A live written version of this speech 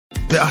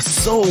There are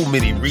so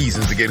many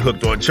reasons to get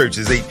hooked on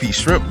Church's 8-piece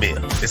shrimp meal.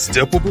 It's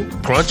dippable,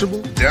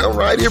 crunchable,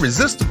 downright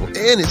irresistible,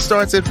 and it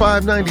starts at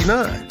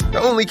 $5.99.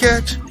 The only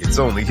catch? It's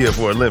only here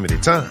for a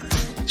limited time.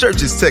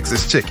 Church's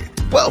Texas Chicken.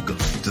 Welcome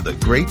to the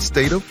great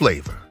state of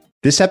flavor.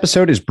 This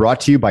episode is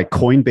brought to you by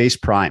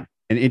Coinbase Prime,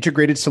 an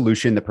integrated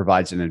solution that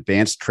provides an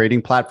advanced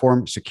trading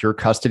platform, secure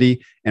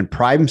custody, and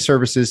Prime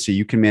services so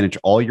you can manage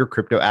all your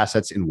crypto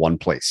assets in one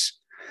place.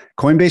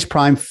 Coinbase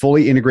Prime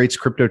fully integrates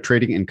crypto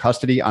trading and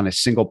custody on a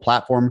single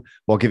platform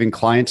while giving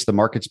clients the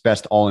market's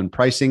best all-in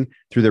pricing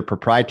through their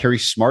proprietary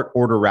smart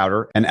order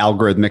router and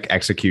algorithmic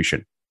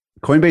execution.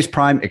 Coinbase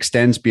Prime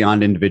extends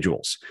beyond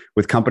individuals,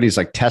 with companies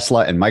like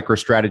Tesla and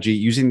MicroStrategy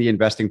using the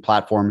investing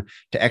platform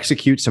to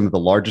execute some of the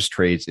largest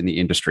trades in the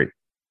industry.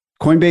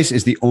 Coinbase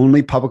is the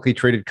only publicly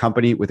traded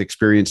company with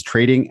experience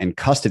trading and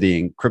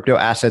custodying crypto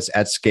assets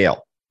at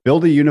scale.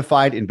 Build a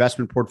unified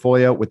investment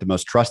portfolio with the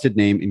most trusted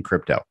name in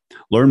crypto.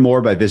 Learn more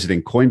by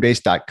visiting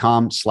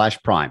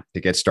coinbase.com/prime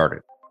to get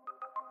started.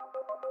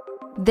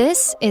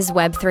 This is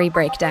Web3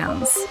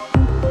 Breakdowns.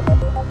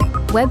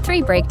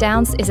 Web3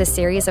 Breakdowns is a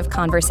series of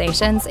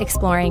conversations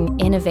exploring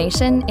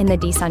innovation in the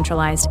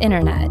decentralized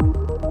internet.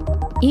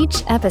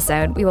 Each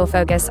episode, we will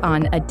focus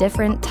on a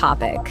different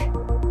topic.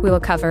 We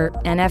will cover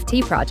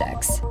NFT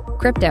projects,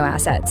 crypto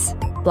assets,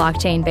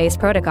 blockchain-based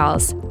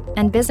protocols,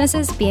 and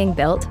businesses being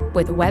built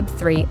with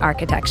Web3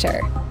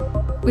 architecture.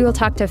 We will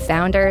talk to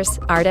founders,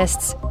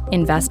 artists,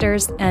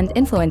 investors, and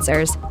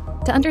influencers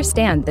to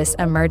understand this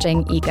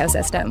emerging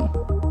ecosystem.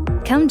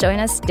 Come join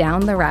us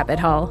down the rabbit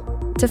hole.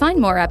 To find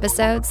more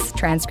episodes,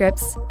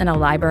 transcripts, and a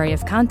library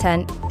of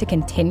content to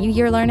continue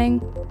your learning,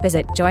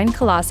 visit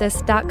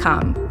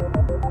joincolossus.com.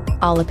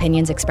 All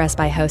opinions expressed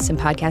by hosts and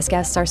podcast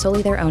guests are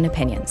solely their own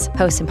opinions.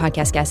 Hosts and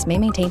podcast guests may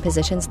maintain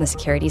positions in the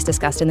securities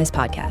discussed in this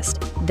podcast.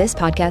 This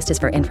podcast is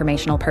for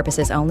informational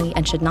purposes only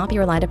and should not be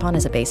relied upon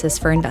as a basis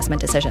for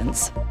investment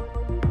decisions.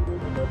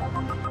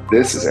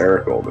 This is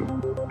Eric Golden,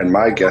 and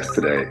my guest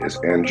today is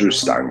Andrew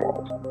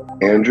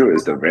Steinwold. Andrew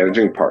is the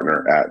managing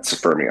partner at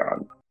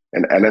Sfermion,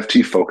 an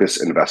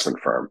NFT-focused investment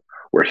firm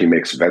where he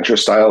makes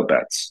venture-style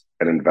bets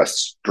and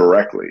invests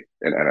directly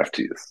in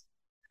NFTs.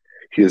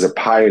 He is a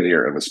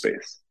pioneer in the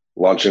space,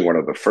 launching one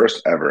of the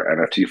first ever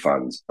NFT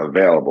funds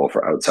available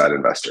for outside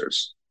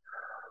investors.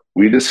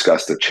 We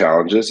discussed the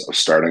challenges of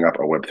starting up a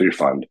Web3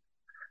 fund,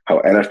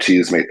 how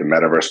NFTs make the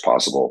metaverse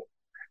possible,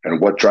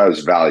 and what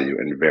drives value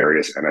in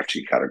various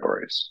NFT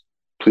categories.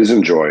 Please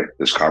enjoy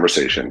this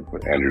conversation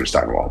with Andrew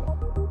Steinwold.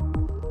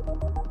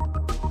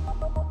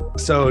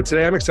 So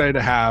today I'm excited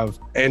to have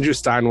Andrew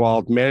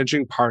Steinwold,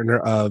 managing partner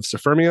of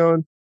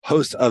Sfermion,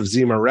 host of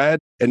Zima Red,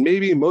 and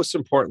maybe most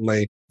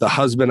importantly, the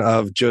husband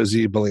of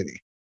Josie Bellini.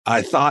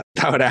 I thought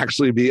that would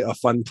actually be a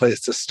fun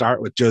place to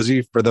start with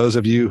Josie. For those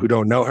of you who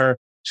don't know her,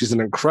 she's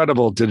an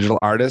incredible digital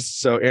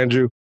artist. So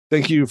Andrew,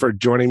 thank you for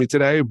joining me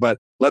today. But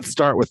let's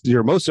start with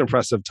your most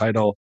impressive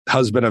title,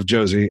 husband of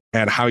Josie,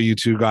 and how you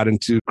two got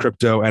into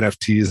crypto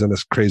NFTs in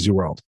this crazy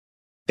world.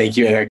 Thank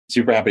you, Eric.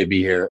 Super happy to be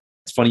here.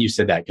 It's funny you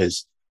said that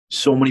because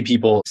so many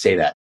people say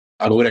that.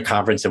 I'll go to a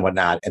conference and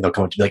whatnot, and they'll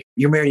come up to me like,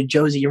 you're married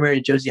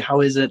to Josie.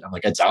 How is it? I'm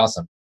like, it's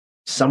awesome.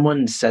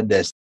 Someone said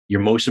this, your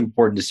most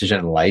important decision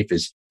in life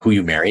is who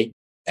you marry.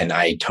 And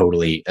I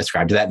totally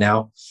ascribe to that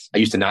now. I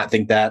used to not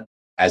think that.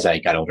 As I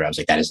got older, I was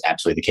like, that is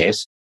absolutely the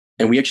case.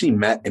 And we actually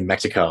met in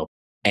Mexico.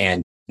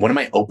 And one of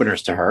my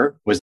openers to her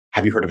was,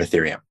 have you heard of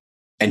Ethereum?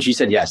 And she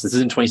said, yes, this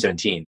is in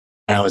 2017.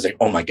 And I was like,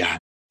 oh my God,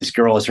 this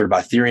girl has heard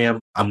about Ethereum.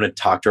 I'm going to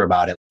talk to her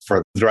about it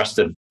for the rest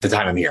of the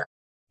time I'm here.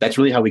 That's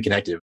really how we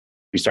connected.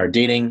 We started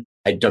dating.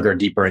 I dug her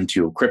deeper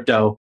into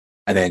crypto.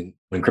 And then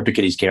when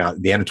CryptoKitties came out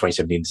at the end of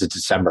 2017, this is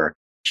December,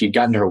 she'd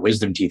gotten her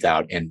wisdom teeth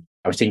out and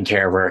I was taking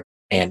care of her.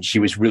 And she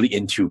was really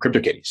into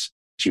CryptoKitties.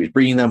 She was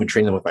breeding them and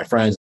training them with my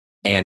friends.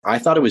 And I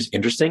thought it was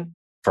interesting.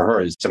 For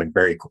her, is something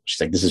very cool. She's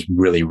like, this is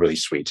really, really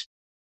sweet.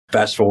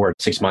 Fast forward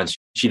 6 months,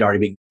 she'd already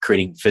been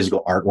creating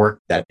physical artwork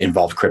that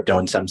involved crypto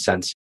in some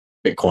sense,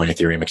 Bitcoin,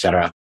 Ethereum,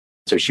 etc.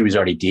 So she was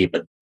already deep,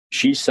 but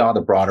she saw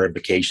the broader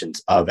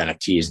implications of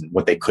NFTs and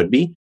what they could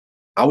be.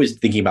 I was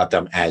thinking about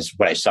them as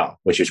what I saw,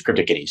 which was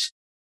CryptoKitties,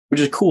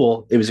 which is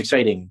cool. It was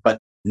exciting, but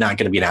not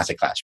going to be an asset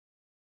class.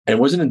 And it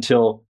wasn't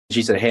until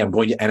she said, hey, I'm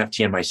going to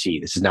NFT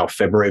NYC. This is now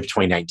February of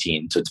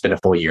 2019. So it's been a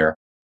full year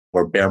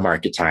or bear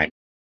market time.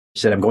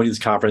 She said, I'm going to this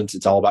conference.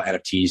 It's all about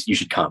NFTs. You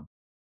should come.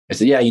 I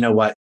said, yeah, you know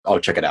what? I'll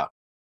check it out.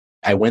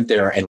 I went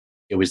there and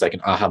it was like an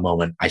aha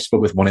moment. I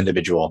spoke with one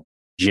individual,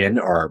 Jin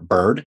or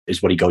Bird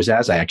is what he goes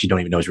as. I actually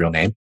don't even know his real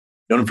name.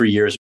 Known him for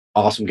years.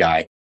 Awesome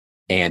guy.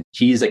 And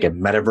he's like a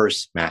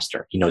metaverse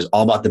master. He knows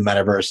all about the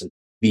metaverse and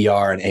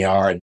VR and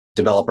AR and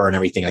developer and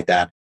everything like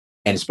that.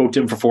 And spoke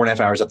to him for 4.5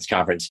 hours at this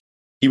conference.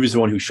 He was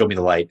the one who showed me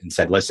the light and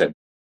said, listen,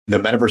 the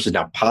metaverse is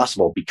now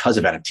possible because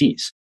of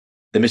NFTs.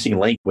 The missing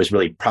link was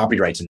really property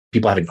rights and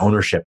people having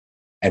ownership.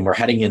 And we're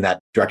heading in that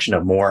direction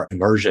of more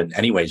immersion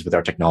anyways with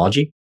our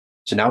technology.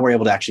 So now we're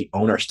able to actually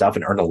own our stuff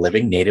and earn a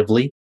living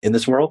natively in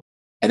this world.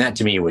 And that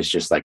to me was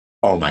just like,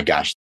 oh my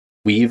gosh,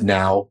 we've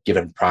now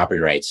given property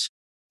rights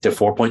to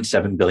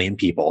 4.7 billion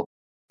people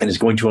and it's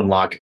going to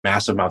unlock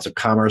massive amounts of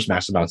commerce,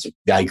 massive amounts of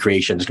value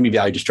creation. There's going to be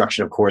value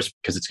destruction, of course,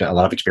 because it's got a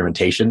lot of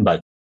experimentation. But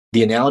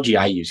the analogy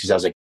I use, because I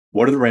was like,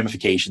 what are the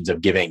ramifications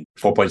of giving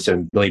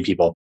 4.7 billion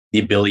people the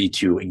ability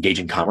to engage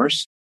in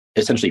commerce?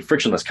 Essentially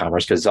frictionless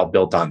commerce, because it's all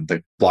built on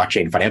the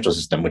blockchain financial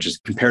system, which is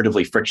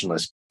comparatively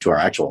frictionless to our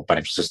actual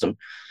financial system.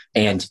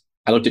 And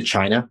I looked at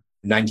China,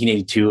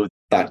 1982,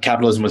 thought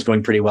capitalism was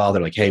going pretty well.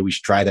 They're like, hey, we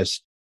should try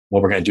this.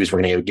 What we're going to do is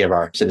we're going to give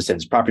our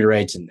citizens property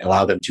rights and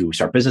allow them to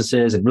start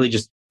businesses and really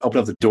just open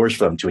up the doors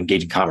for them to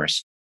engage in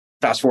commerce.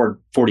 Fast forward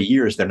 40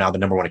 years, they're now the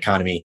number one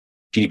economy.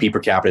 GDP per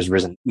capita has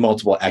risen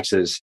multiple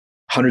X's,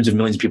 hundreds of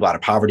millions of people out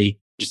of poverty,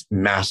 just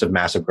massive,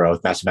 massive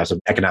growth, massive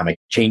economic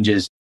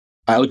changes.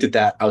 I looked at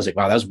that. I was like,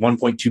 wow, that was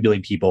 1.2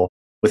 billion people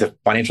with a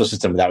financial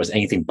system that was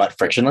anything but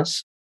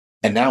frictionless.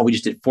 And now we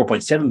just did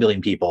 4.7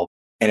 billion people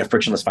and a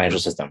frictionless financial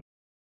system.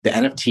 The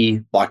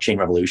NFT blockchain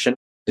revolution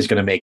is going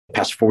to make the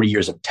past 40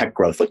 years of tech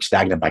growth look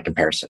stagnant by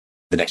comparison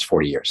the next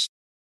 40 years.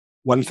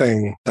 One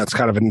thing that's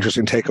kind of an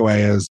interesting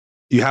takeaway is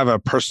you have a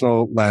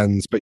personal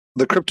lens, but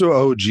the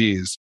crypto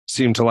OGs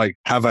seem to like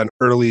have an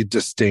early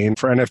disdain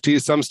for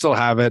NFTs. Some still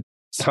have it.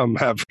 Some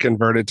have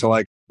converted to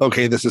like,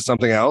 okay, this is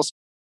something else.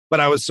 But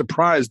I was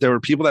surprised there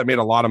were people that made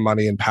a lot of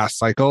money in past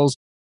cycles.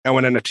 And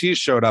when NFTs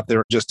showed up, they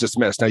were just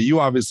dismissed. Now, you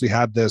obviously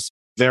had this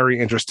very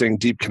interesting,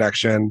 deep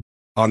connection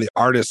on the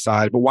artist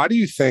side. But why do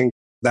you think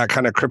that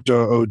kind of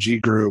crypto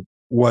OG group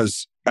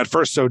was at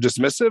first so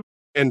dismissive?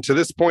 And to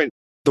this point,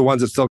 the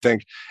ones that still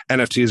think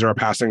NFTs are a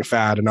passing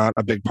fad and not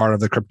a big part of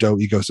the crypto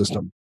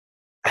ecosystem?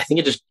 I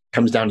think it just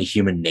comes down to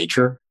human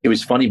nature. It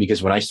was funny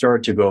because when I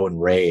started to go and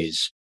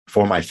raise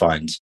for my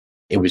fund,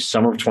 it was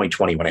summer of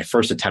 2020 when I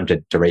first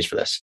attempted to raise for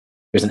this.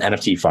 There's an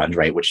NFT fund,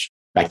 right? Which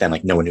back then,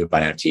 like no one knew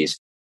about NFTs.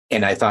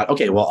 And I thought,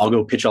 okay, well, I'll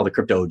go pitch all the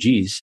crypto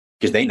OGs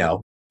because they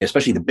know,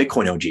 especially the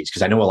Bitcoin OGs,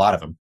 because I know a lot of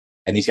them.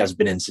 And these guys have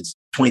been in since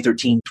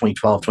 2013,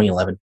 2012,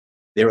 2011.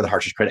 They were the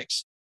harshest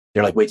critics.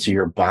 They're like, wait, so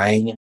you're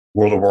buying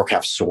World of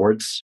Warcraft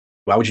swords?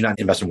 Why would you not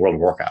invest in World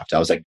of Warcraft? I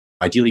was like,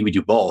 ideally we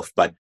do both,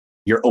 but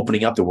you're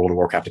opening up the World of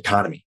Warcraft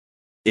economy.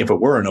 If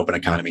it were an open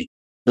economy,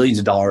 billions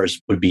of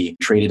dollars would be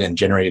traded and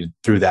generated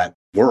through that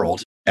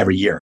world every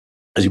year.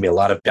 There's going to be a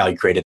lot of value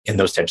created in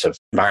those types of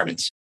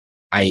environments.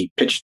 I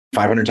pitched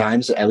 500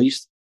 times at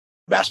least.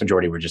 The vast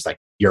majority were just like,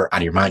 you're out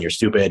of your mind. You're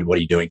stupid. What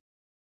are you doing?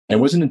 And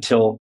it wasn't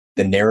until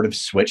the narrative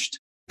switched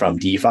from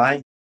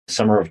DeFi,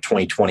 summer of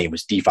 2020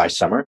 was DeFi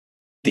summer.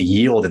 The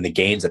yield and the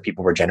gains that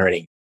people were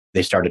generating,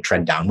 they started to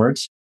trend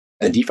downwards.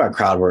 And the DeFi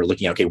crowd were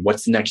looking at, okay,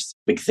 what's the next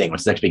big thing?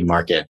 What's the next big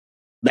market?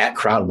 That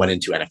crowd went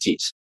into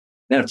NFTs.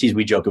 And NFTs,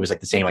 we joke, it was like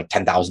the same, like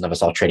 10,000 of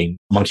us all trading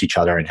amongst each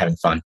other and having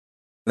fun.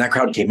 And that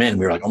crowd came in and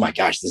we were like, oh my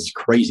gosh, this is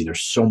crazy.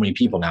 There's so many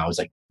people now. It's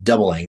like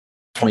doubling,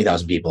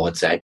 20,000 people, let's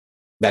say.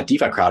 That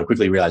DeFi crowd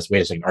quickly realized,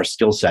 wait a second, our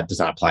skill set does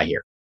not apply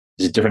here.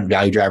 There's different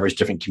value drivers,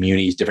 different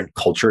communities, different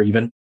culture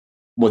even.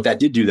 What that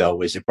did do though,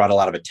 was it brought a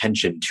lot of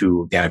attention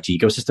to the NFT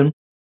ecosystem.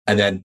 And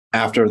then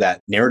after that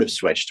narrative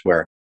switched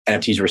where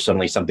NFTs were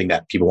suddenly something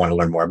that people want to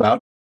learn more about,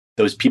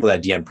 those people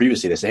that DM'd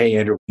previously, they say, hey,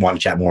 Andrew, I want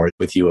to chat more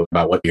with you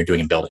about what you're doing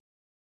and building.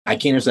 I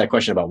can't answer that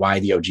question about why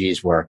the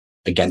OGs were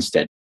against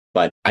it.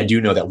 But I do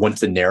know that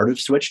once the narrative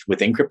switched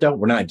within crypto,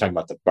 we're not even talking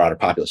about the broader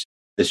populace.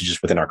 This is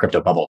just within our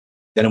crypto bubble.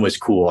 Then it was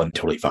cool and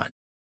totally fine.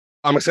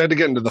 I'm excited to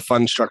get into the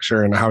fund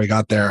structure and how we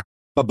got there.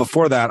 But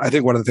before that, I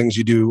think one of the things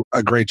you do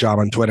a great job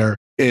on Twitter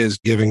is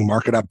giving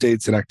market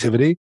updates and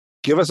activity.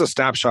 Give us a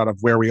snapshot of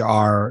where we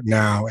are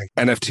now in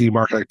NFT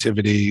market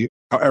activity,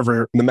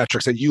 however, the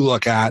metrics that you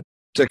look at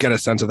to get a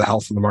sense of the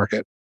health of the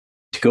market.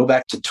 To go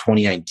back to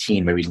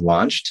 2019, when we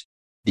launched,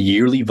 the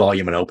yearly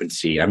volume on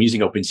OpenSea, I'm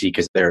using OpenSea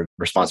because they're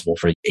responsible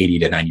for 80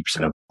 to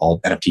 90% of all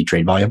NFT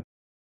trade volume.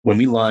 When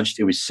we launched,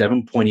 it was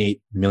 $7.8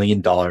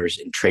 million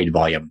in trade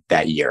volume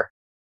that year.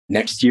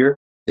 Next year,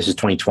 this is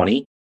 2020,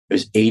 it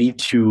was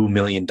 $82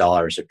 million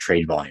of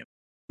trade volume.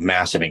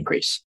 Massive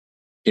increase.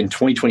 In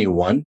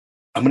 2021,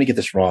 I'm going to get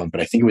this wrong, but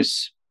I think it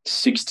was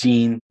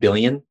 16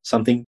 billion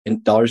something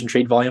in dollars in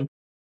trade volume.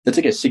 That's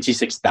like a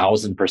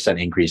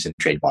 66,000% increase in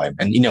trade volume.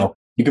 And,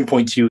 you can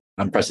point to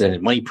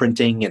unprecedented money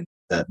printing and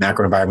the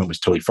macro environment was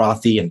totally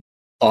frothy. And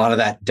a lot of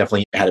that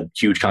definitely had a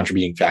huge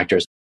contributing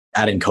factors.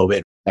 Add in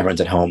COVID,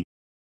 everyone's at home.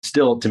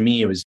 Still, to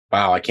me, it was,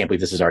 wow, I can't believe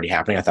this is already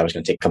happening. I thought it was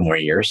going to take a couple more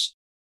years.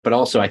 But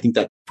also, I think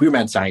that if we were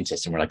mad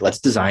scientists and we're like, let's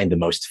design the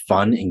most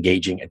fun,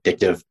 engaging,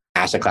 addictive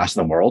asset class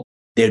in the world,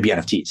 they would be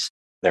NFTs.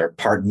 They're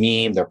part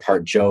meme, they're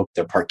part joke,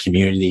 they're part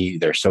community,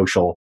 they're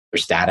social, they're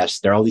status.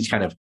 They're all these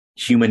kind of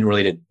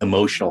human-related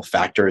emotional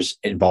factors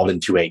involved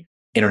into a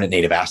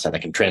internet-native asset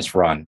that can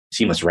transfer on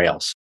seamless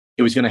rails.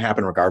 It was going to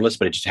happen regardless,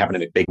 but it just happened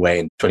in a big way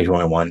in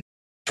 2021.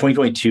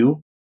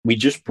 2022, we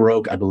just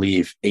broke, I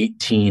believe,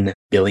 18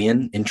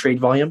 billion in trade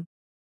volume.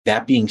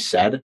 That being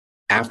said,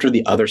 after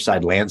the Other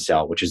Side land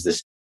sale, which is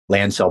this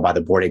land sale by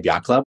the Bored Ape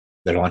Yacht Club,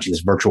 they're launching this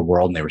virtual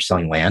world and they were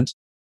selling land.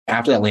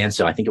 After that land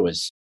sale, I think it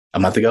was a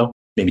month ago,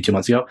 maybe 2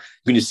 months ago,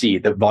 you can just see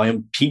the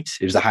volume peaked.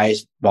 It was the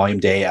highest volume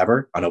day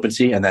ever on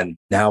OpenSea. And then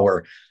now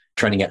we're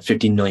trending at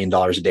 $15 million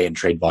a day in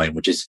trade volume,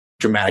 which is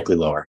dramatically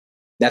lower.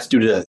 That's due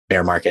to the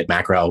bear market.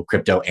 Macro,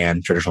 crypto,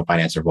 and traditional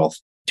finance are both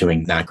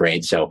doing not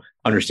great. So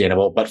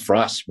understandable. But for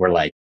us, we're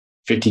like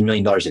 $15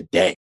 million a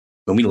day.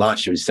 When we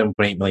launched, it was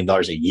 $7.8 million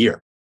a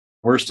year.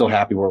 We're still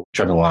happy we're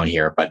chugging along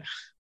here, but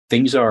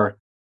things are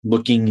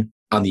looking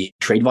on the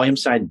trade volume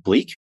side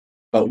bleak.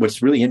 But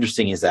what's really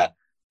interesting is that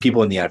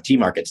people in the NFT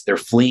markets, they're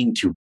fleeing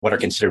to what are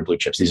considered blue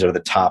chips. These are the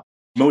top,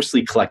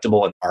 mostly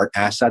collectible and art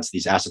assets,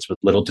 these assets with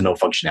little to no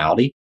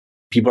functionality.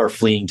 People are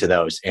fleeing to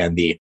those, and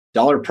the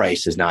dollar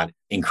price has not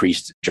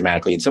increased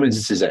dramatically. In some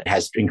instances, it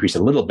has increased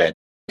a little bit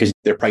because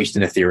they're priced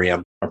in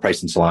Ethereum or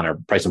priced in Solana or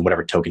priced in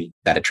whatever token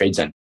that it trades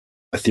in.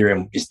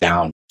 Ethereum is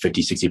down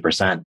 50,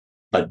 60%,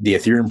 but the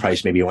Ethereum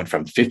price maybe went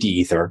from 50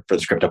 Ether for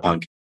this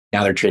CryptoPunk.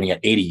 Now they're trading at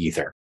 80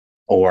 Ether,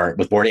 or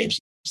with Bored Apes,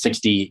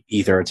 60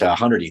 Ether to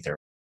 100 Ether.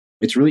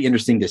 It's really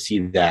interesting to see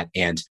that.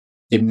 And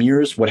it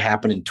mirrors what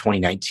happened in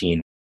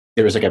 2019.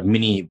 There was like a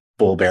mini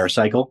bull bear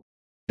cycle.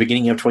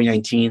 Beginning of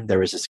 2019, there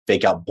was this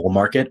fake out bull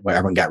market where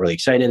everyone got really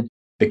excited.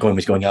 Bitcoin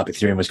was going up,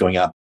 Ethereum was going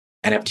up,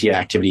 NFT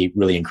activity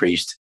really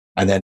increased.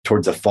 And then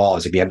towards the fall,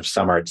 as like the end of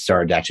summer, it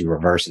started to actually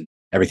reverse and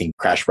everything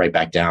crashed right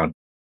back down.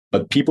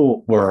 But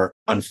people were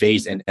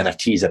unfazed in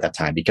NFTs at that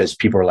time because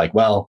people were like,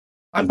 well,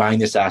 I'm buying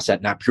this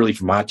asset not purely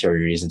for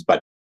monetary reasons, but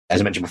as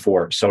I mentioned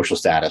before, social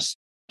status,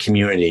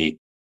 community.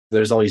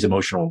 There's all these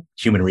emotional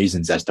human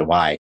reasons as to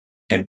why.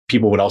 And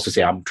people would also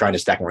say, I'm trying to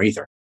stack more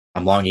Ether.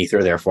 I'm long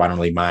Ether, therefore I don't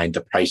really mind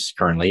the price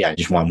currently. I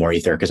just want more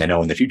Ether because I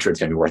know in the future it's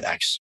going to be worth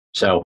X.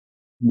 So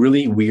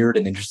really weird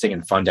and interesting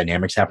and fun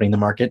dynamics happening in the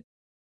market.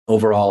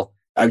 Overall,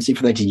 I would say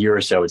for the next year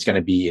or so, it's going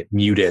to be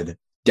muted,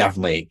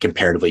 definitely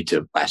comparatively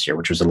to last year,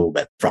 which was a little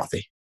bit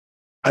frothy.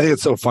 I think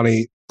it's so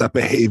funny, that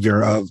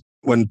behavior of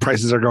when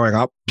prices are going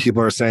up,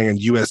 people are saying in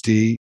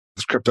USD,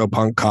 this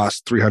CryptoPunk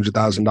costs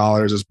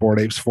 $300,000, this Bored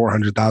Apes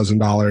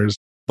 $400,000.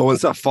 But when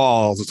stuff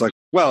falls, it's like,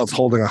 well, it's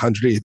holding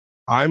 100 ETH.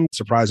 I'm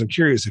surprised. I'm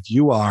curious if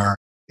you are,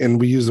 and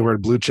we use the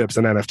word blue chips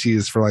and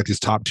NFTs for like these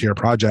top tier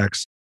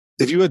projects.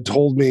 If you had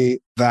told me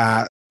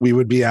that we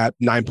would be at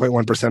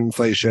 9.1%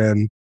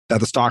 inflation, that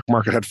the stock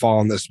market had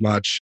fallen this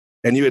much,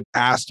 and you had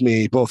asked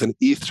me both in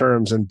ETH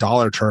terms and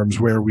dollar terms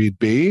where we'd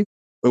be,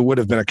 it would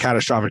have been a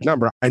catastrophic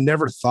number. I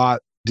never thought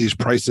these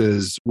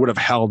prices would have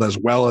held as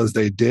well as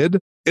they did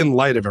in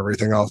light of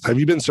everything else. Have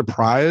you been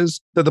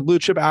surprised that the blue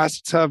chip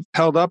assets have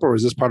held up, or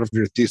is this part of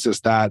your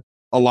thesis that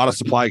a lot of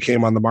supply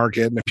came on the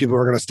market and if people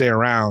are going to stay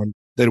around,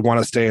 they'd want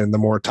to stay in the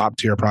more top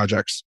tier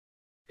projects?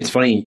 It's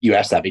funny you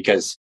asked that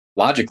because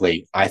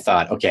logically, I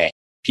thought, okay,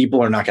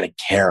 people are not going to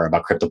care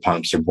about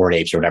CryptoPunks or Bored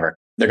Apes or whatever.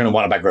 They're going to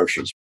want to buy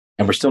groceries.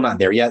 And we're still not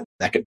there yet.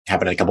 That could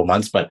happen in a couple of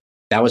months, but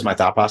that was my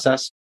thought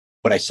process.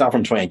 What I saw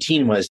from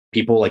 2019 was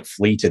people like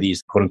flee to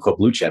these quote unquote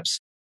blue chips.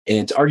 And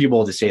it's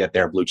arguable to say that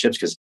they're blue chips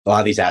because a lot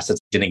of these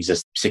assets didn't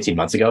exist 16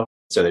 months ago.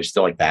 So they're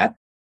still like that.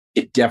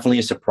 It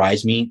definitely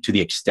surprised me to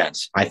the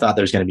extent I thought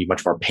there was going to be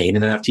much more pain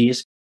in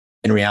NFTs.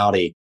 In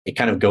reality, it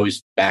kind of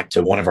goes back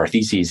to one of our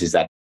theses is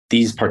that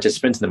these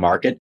participants in the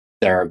market,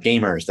 they're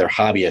gamers, they're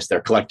hobbyists,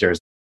 they're collectors.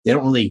 They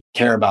don't really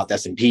care about the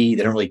S&P.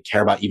 They don't really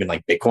care about even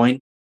like Bitcoin.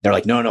 They're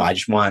like, no, I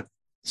just want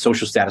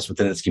social status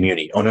within this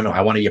community. Oh, no,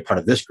 I want to be a part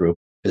of this group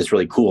because it's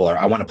really cool. Or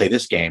I want to play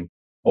this game.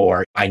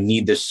 Or I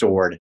need this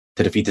sword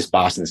to defeat this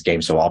boss in this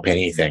game. So I'll pay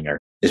anything. Or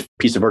this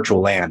piece of virtual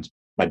land,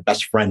 my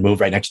best friend moved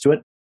right next to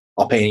it.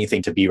 I'll pay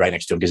anything to be right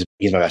next to him because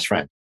he's my best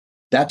friend.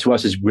 That to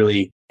us is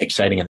really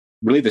exciting and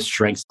really the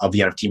strength of the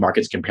NFT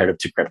markets comparative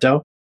to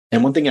crypto.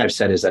 And one thing I've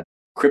said is that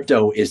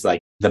crypto is like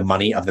the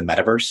money of the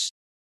metaverse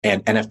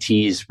and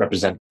NFTs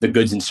represent the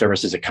goods and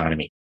services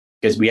economy.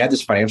 Because we had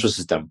this financial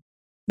system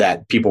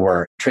that people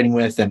were trading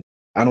with, and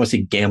I don't want to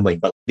say gambling,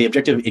 but the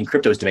objective in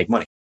crypto is to make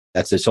money.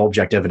 That's the sole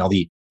objective, and all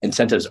the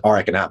incentives are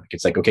economic.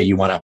 It's like, okay, you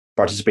want to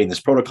participate in this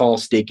protocol,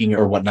 staking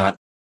or whatnot,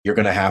 you're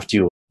going to have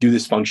to do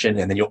this function,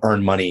 and then you'll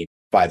earn money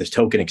by this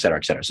token, et cetera,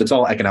 et cetera. So it's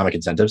all economic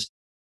incentives.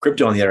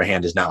 Crypto, on the other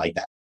hand, is not like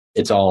that.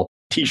 It's all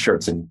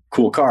t-shirts and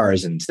cool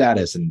cars and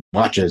status and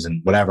watches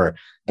and whatever.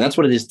 And that's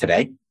what it is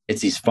today.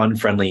 It's these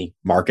fun-friendly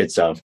markets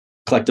of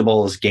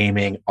collectibles,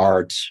 gaming,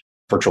 art,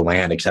 virtual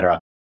land, et cetera,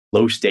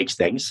 low stakes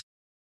things.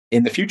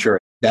 In the future,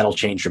 that'll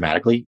change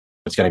dramatically.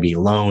 It's going to be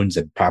loans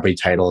and property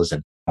titles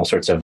and all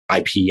sorts of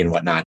IP and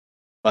whatnot.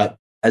 But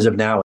as of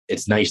now,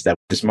 it's nice that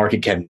this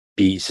market can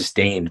be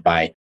sustained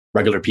by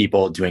regular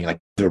people doing like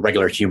the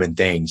regular human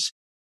things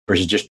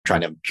versus just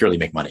trying to purely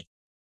make money.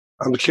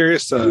 I'm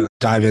curious to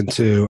dive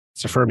into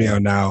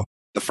Sfermio now,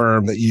 the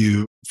firm that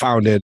you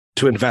founded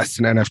to invest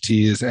in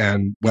NFTs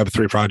and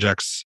Web3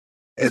 projects.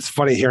 It's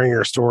funny hearing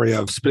your story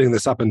of splitting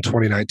this up in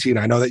 2019.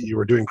 I know that you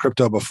were doing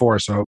crypto before,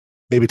 so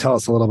maybe tell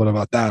us a little bit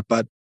about that.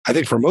 But I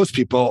think for most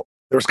people,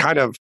 there was kind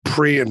of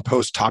pre and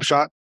post Top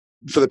Shot.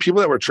 For the people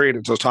that were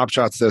trading, so Top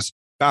Shot's this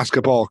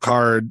basketball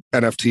card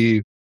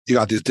NFT, you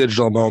got these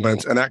digital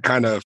moments, and that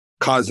kind of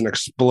caused an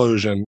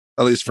explosion,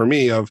 at least for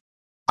me, of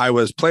I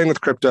was playing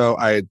with crypto,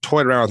 I had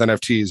toyed around with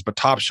NFTs, but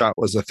Top Shot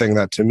was the thing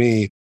that to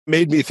me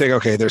made me think,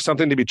 okay, there's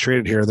something to be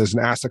traded here. There's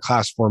an asset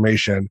class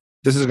formation.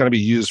 This is going to be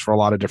used for a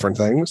lot of different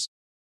things.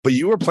 But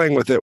you were playing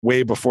with it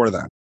way before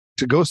then.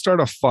 to go start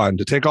a fund,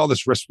 to take all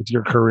this risk with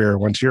your career,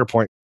 when to your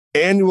point,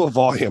 annual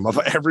volume of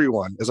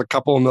everyone is a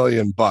couple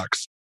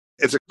 $1,000,000.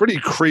 It's a pretty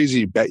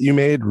crazy bet you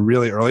made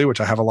really early,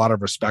 which I have a lot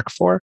of respect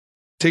for.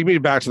 Take me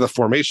back to the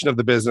formation of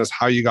the business,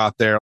 how you got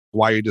there,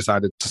 why you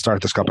decided to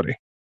start this company.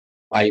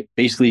 I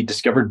basically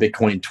discovered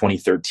Bitcoin in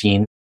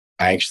 2013.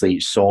 I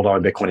actually sold all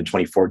my Bitcoin in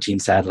 2014,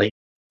 sadly.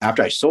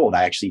 After I sold,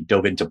 I actually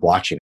dove into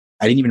blockchain.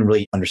 I didn't even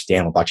really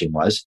understand what blockchain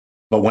was.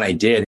 But when I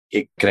did,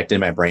 it connected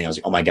in my brain. I was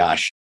like, oh my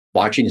gosh,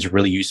 blockchain is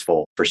really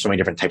useful for so many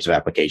different types of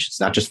applications,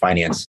 not just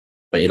finance,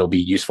 but it'll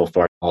be useful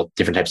for all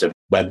different types of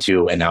Web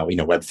 2 and now,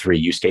 Web 3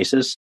 use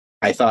cases.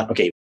 I thought,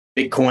 okay,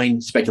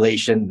 Bitcoin,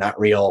 speculation, not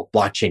real,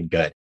 blockchain,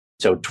 good.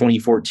 So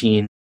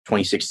 2014,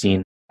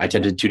 2016, I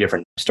attended 2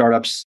 different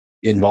startups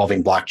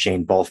involving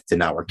blockchain. Both did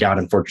not work out,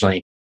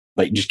 unfortunately,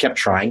 but you just kept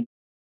trying.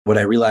 What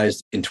I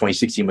realized in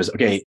 2016 was,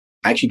 okay,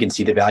 I actually can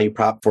see the value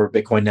prop for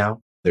Bitcoin now.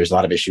 There's a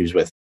lot of issues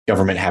with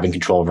government having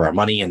control over our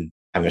money, and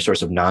having a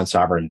source of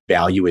non-sovereign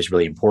value is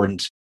really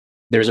important.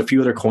 There's a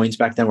few other coins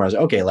back then where I was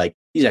like, okay, like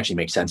these actually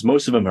make sense.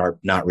 Most of them are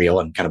not real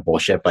and kind of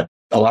bullshit, but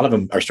a lot of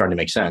them are starting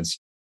to make sense.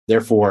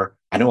 Therefore,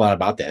 I know a lot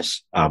about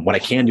this. What I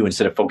can do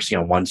instead of focusing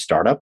on one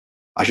startup,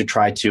 I should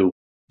try to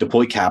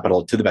deploy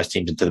capital to the best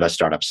teams and to the best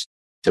startups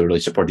to really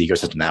support the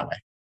ecosystem that way.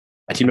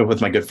 I teamed up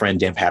with my good friend,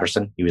 Dan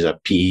Patterson. He was a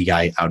PE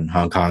guy out in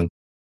Hong Kong.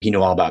 He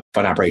knew all about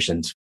fund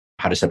operations,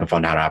 how to set up a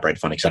fund, how to operate a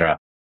fund, et cetera.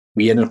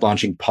 We ended up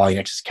launching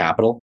Polynexus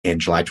Capital in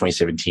July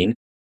 2017.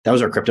 That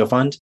was our crypto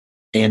fund.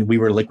 And we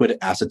were liquid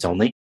assets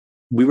only.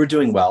 We were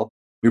doing well.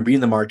 We were beating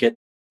the market,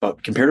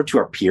 but compared to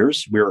our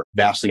peers, we were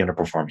vastly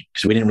underperforming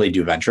because we didn't really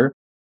do venture.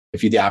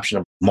 If you had the option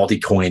of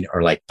multi-coin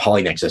or like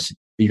Polynexus,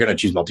 you're going to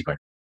choose multi-coin.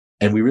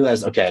 And we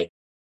realized, okay,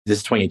 this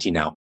is 2018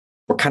 now.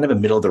 We're kind of a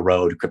middle of the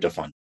road crypto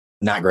fund.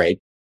 Not great.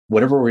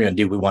 Whatever we're going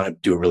to do, we want to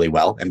do it really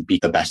well and be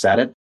the best at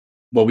it.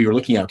 Well, we were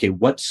looking at, okay,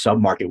 what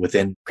sub-market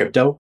within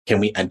crypto can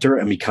we enter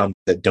and become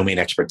the domain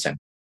experts in?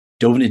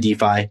 Dove into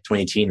DeFi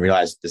 2018,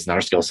 realized this is not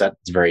our skill set.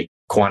 It's a very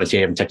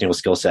quantitative and technical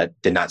skill set,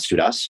 did not suit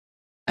us.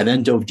 And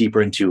then dove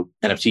deeper into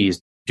NFTs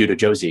due to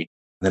Josie.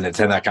 And then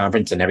attended that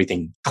conference and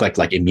everything clicked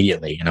like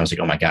immediately. And I was like,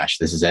 oh my gosh,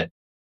 this is it.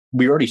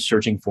 We were already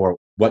searching for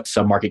what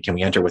sub-market can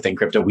we enter within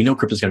crypto. We know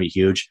crypto is going to be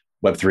huge.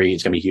 Web3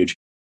 is going to be huge.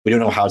 We don't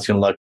know how it's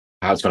going to look,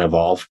 how it's going to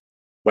evolve.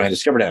 When I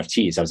discovered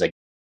NFTs, I was like,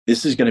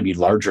 this is going to be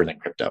larger than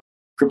crypto.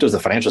 Crypto is the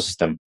financial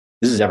system.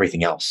 This is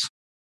everything else.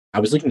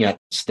 I was looking at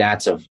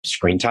stats of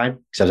screen time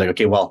because I was like,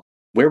 okay, well,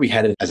 where are we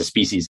headed as a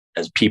species,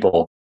 as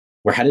people?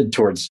 We're headed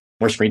towards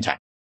more screen time,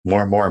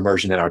 more and more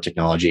immersion in our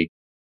technology.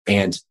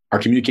 And our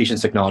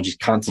communications technology is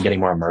constantly getting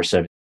more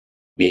immersive.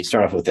 We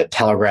start off with a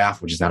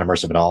telegraph, which is not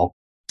immersive at all.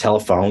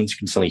 Telephones, you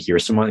can suddenly hear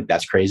someone.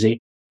 That's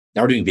crazy.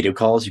 Now we're doing video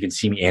calls. You can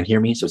see me and hear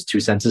me. So it's 2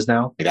 senses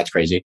now. Like, that's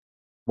crazy.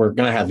 We're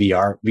going to have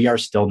VR. VR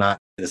is still not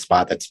in the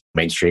spot that's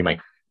mainstream.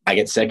 Like, I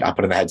get sick. I'll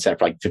put in the headset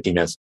for like 15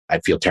 minutes.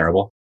 I'd feel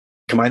terrible.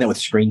 Combine that with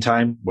screen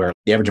time, where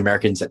the average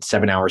American's at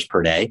 7 hours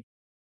per day.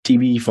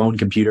 TV, phone,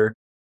 computer.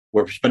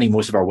 We're spending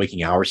most of our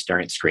waking hours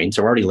staring at screens.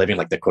 So we're already living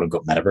like the quote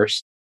unquote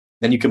metaverse.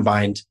 Then you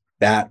combined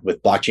that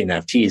with blockchain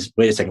NFTs.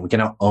 Wait a second. We can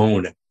now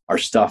own our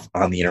stuff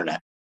on the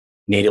internet,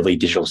 natively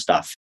digital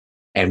stuff.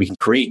 And we can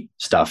create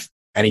stuff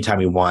anytime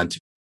we want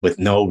with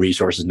no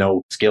resources,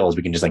 no skills.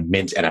 We can just like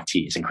mint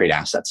NFTs and create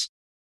assets.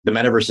 The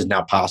metaverse is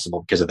now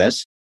possible because of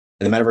this.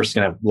 And the metaverse is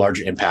going to have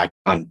larger impact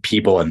on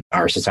people and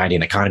our society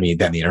and economy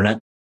than the internet,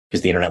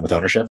 because the internet with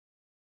ownership.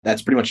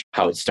 That's pretty much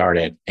how it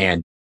started.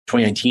 And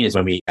 2019 is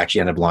when we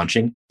actually ended up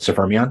launching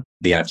Sophermion,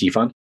 the NFT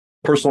fund,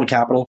 personal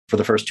capital for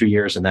the first 2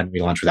 years. And then we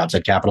launched with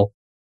outside capital.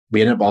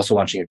 We ended up also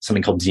launching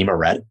something called Zima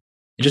Red.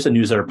 It's just a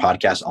newsletter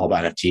podcast all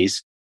about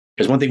NFTs.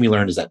 Because one thing we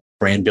learned is that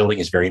brand building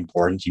is very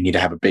important. You need to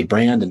have a big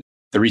brand. And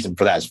the reason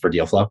for that is for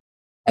deal flow.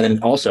 And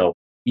then also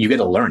you get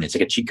to learn. It's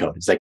like a cheat code.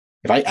 It's like,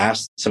 if I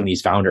ask some of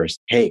these founders,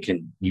 hey,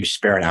 can you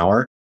spare an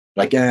hour?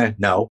 Like,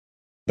 no.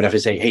 But if I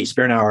say, hey,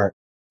 spare an hour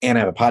and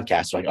I have a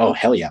podcast, they're like, oh,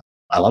 hell yeah.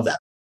 I love that.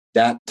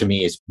 That to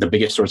me is the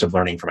biggest source of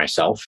learning for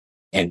myself.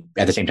 And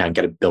at the same time,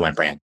 get to build my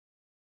brand.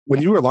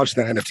 When you were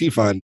launching that NFT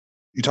fund,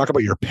 you talk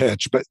about your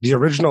pitch, but the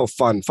original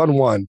fund, Fund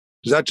 1,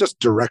 does that just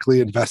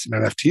directly invest in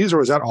NFTs,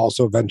 or is that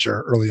also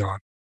venture early on?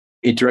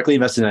 It directly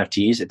invests in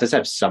NFTs. It does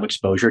have some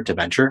exposure to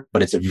venture,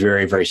 but it's a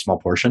very, very small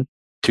portion,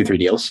 2-3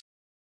 deals.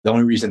 The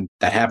only reason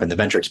that happened, the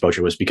venture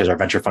exposure, was because our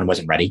venture fund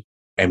wasn't ready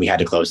and we had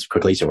to close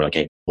quickly. So we're like,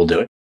 hey, we'll do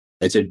it.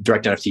 It's a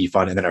direct NFT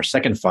fund. And then our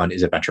second fund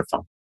is a venture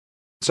fund.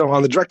 So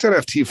on the direct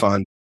NFT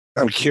fund,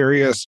 I'm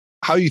curious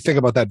how you think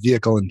about that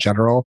vehicle in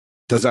general.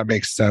 Does that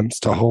make sense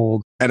to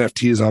hold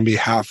NFTs on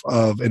behalf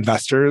of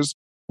investors?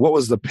 What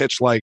was the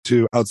pitch like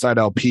to outside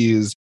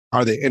LPs?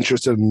 Are they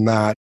interested in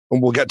that?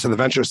 And we'll get to the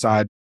venture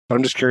side, but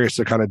I'm just curious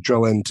to kind of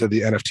drill into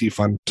the NFT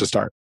fund to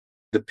start.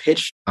 The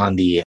pitch on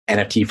the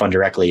NFT fund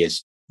directly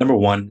is, number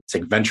one, it's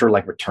like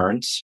venture-like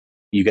returns.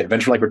 You get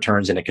venture-like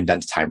returns in a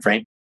condensed time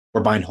frame.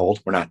 We're buy and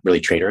hold. We're not really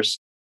traders.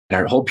 And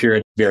our hold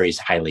period varies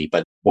highly,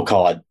 but we'll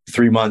call it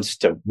 3 months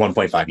to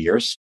 1.5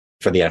 years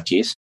for the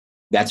NFTs.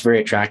 That's very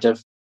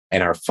attractive.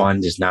 And our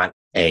fund is not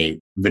a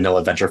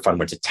vanilla venture fund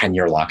where it's a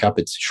 10-year lockup.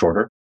 It's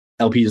shorter.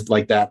 LPs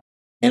like that.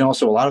 And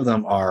also a lot of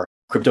them are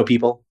crypto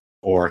people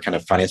or kind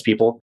of finance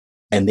people,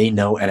 and they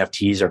know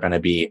NFTs are going to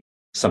be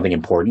something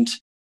important,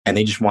 and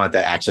they just want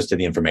the access to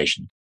the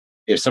information.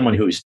 If someone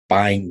who's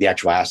buying the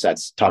actual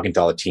assets, talking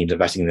to all the teams,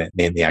 investing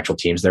in the actual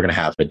teams, they're going to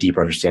have a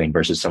deeper understanding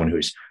versus someone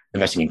who's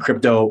investing in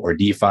crypto or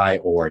DeFi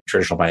or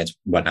traditional finance,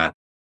 whatnot.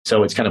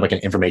 So it's kind of like an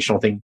informational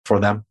thing for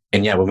them.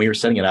 And yeah, when we were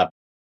setting it up,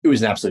 it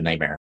was an absolute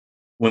nightmare.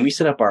 When we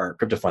set up our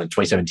crypto fund in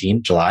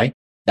 2017, July,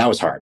 that was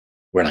hard.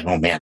 We're like, oh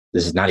man,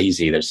 this is not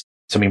easy. There's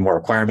so many more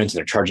requirements and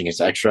they're charging us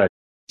extra.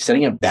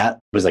 Setting up that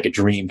was like a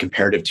dream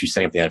comparative to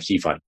setting up the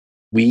NFT fund.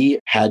 We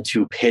had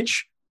to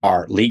pitch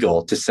our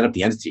legal to set up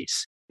the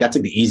entities. That's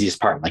like the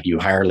easiest part. Like you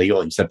hire legal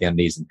and you set up the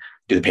entities and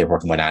do the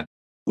paperwork and whatnot.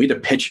 We had to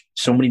pitch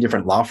so many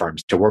different law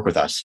firms to work with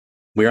us.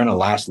 We were on a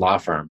last law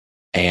firm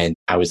and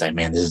I was like,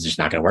 man, this is just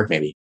not going to work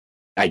maybe.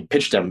 I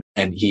pitched him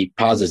and he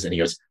pauses and he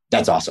goes,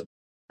 that's awesome.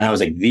 And I was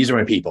like, these are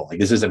my people. Like,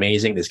 this is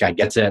amazing. This guy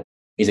gets it.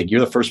 He's like, you're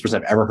the first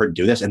person I've ever heard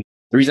do this. And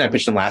the reason I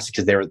pitched them last is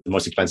because they were the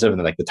most expensive and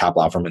they're like the top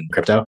law firm in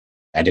crypto.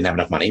 I didn't have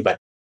enough money, but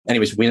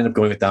anyways, we ended up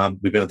going with them.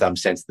 We've been with them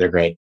since. They're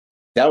great.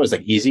 That was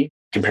like easy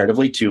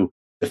comparatively to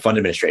the fund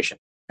administration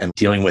and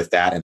dealing with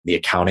that and the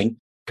accounting,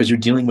 because you're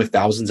dealing with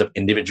thousands of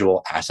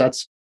individual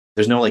assets.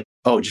 There's no like,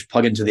 oh, just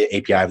plug into the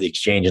API of the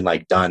exchange and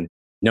like done.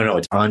 No,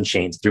 it's on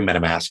chains through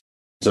MetaMask.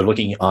 So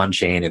looking on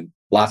chain and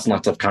lots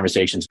of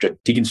conversations to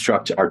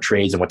deconstruct our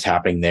trades and what's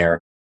happening there.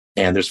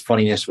 And there's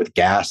funniness with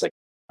gas. Like,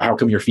 how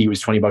come your fee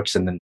was $20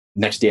 and then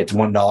next day it's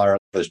 $1 for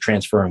this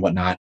transfer and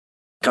whatnot?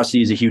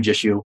 Custody is a huge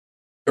issue.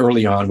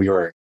 Early on, we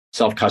were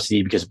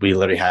self-custody because we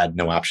literally had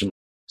no option.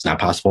 It's not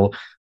possible.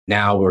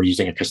 Now we're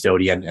using a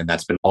custodian, and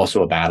that's been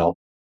also a battle.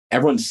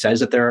 Everyone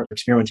says that they're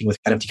experimenting with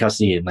NFT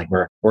custody and like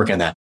we're working on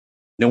that.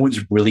 No one's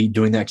really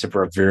doing that except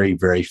for a very,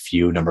 very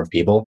few number of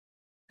people.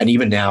 And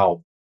even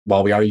now,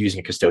 while we are using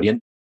a custodian,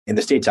 in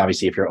the States,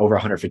 obviously, if you're over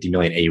 150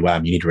 million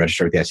AUM, you need to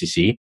register with the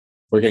SEC.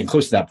 We're getting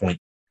close to that point.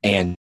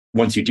 And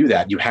once you do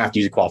that, you have to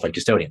use a qualified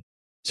custodian.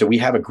 So we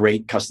have a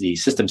great custody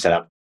system set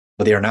up,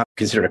 but they are not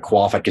considered a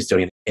qualified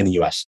custodian in the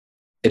US.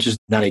 It's just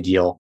not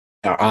ideal.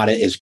 Our audit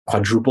is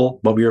quadruple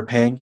what we were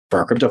paying for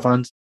our crypto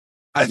funds.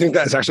 I think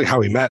that's actually how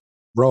we met.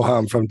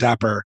 Roham from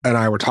Dapper and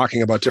I were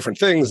talking about different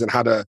things and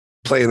how to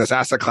play in this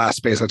asset class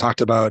space. I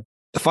talked about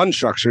the fund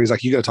structure. He's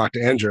like, you got to talk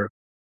to Andrew.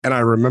 And I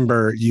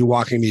remember you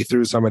walking me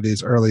through some of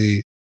these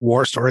early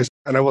war stories.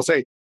 And I will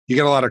say, you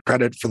get a lot of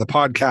credit for the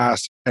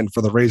podcast and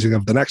for the raising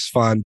of the next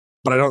fund.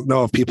 But I don't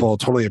know if people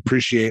totally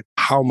appreciate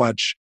how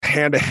much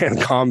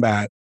hand-to-hand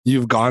combat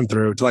you've gone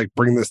through to like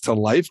bring this to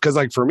life. Because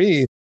like for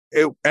me,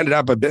 it ended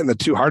up a bit in the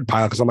too hard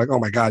pile because I'm like, oh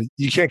my God,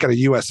 you can't get a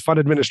US fund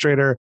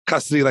administrator.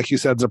 Custody, like you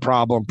said, is a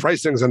problem.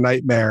 Pricing's a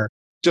nightmare.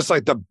 Just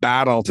like the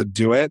battle to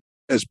do it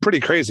is pretty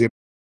crazy.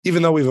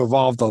 Even though we've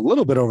evolved a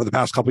little bit over the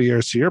past couple of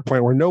years, to your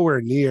point, we're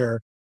nowhere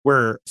near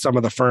where some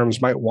of the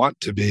firms might want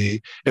to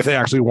be if they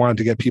actually wanted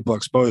to get people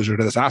exposure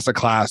to this asset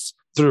class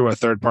through a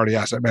third-party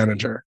asset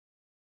manager.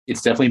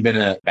 It's definitely been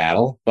a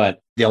battle, but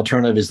the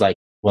alternative is like,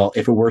 well,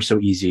 if it were so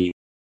easy,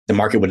 the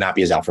market would not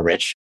be as alpha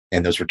rich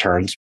and those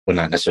returns would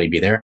not necessarily be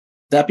there.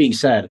 That being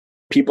said,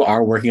 people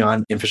are working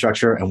on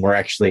infrastructure and we're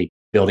actually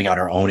building out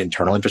our own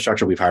internal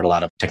infrastructure. We've hired a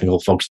lot of technical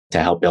folks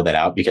to help build that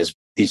out because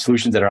these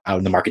solutions that are out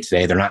in the market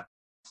today, they're not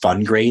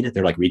fund grade,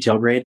 they're like retail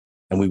grade.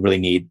 And we really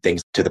need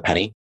things to the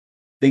penny.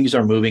 Things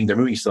are moving, they're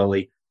moving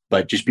slowly,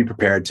 but just be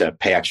prepared to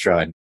pay extra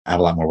and have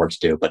a lot more work to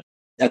do. But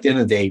at the end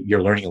of the day,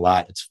 you're learning a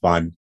lot. It's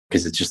fun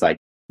because it's just like,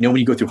 you know,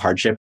 when you go through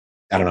hardship,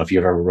 I don't know if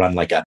you've ever run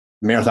like a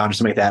marathon or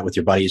something like that with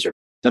your buddies or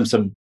done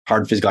some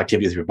hard physical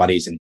activity with your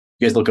buddies and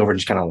you guys look over and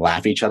just kind of laugh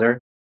at each other.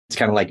 It's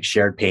kind of like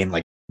shared pain,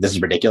 like this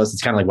is ridiculous.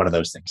 It's kind of like one of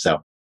those things.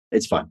 So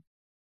it's fun.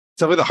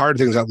 Some of the hard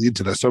things that lead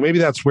to this. So maybe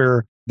that's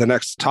where the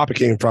next topic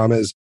came from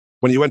is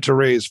when you went to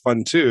raise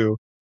Fund 2,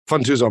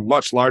 Fund 2 is a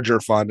much larger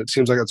fund. It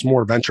seems like it's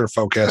more venture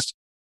focused.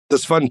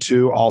 Does Fund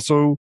 2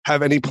 also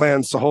have any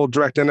plans to hold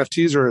direct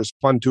NFTs or is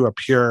Fund 2 a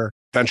pure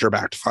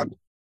venture-backed fund?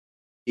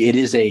 It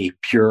is a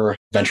pure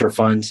venture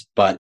fund,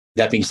 but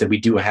that being said, we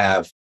do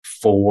have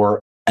 4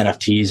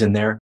 NFTs in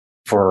there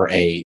for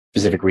a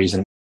specific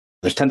reason.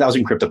 There's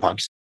 10,000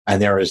 CryptoPunks,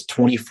 and there is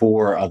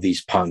 24 of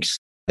these punks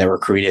that were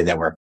created that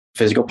were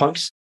physical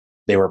punks.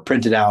 They were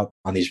printed out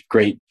on these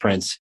great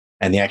prints,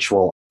 and the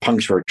actual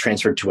punks were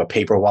transferred to a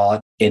paper wallet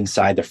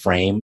inside the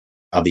frame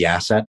of the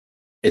asset.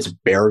 It's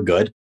bare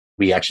good.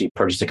 We actually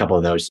purchased a couple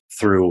of those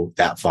through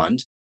that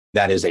fund.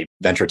 That is a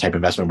venture type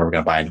investment where we're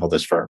going to buy and hold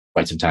this for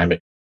quite some time. But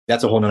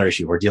that's a whole other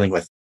issue. We're dealing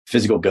with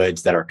physical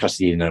goods that are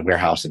custodied in a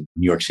warehouse in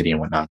New York City and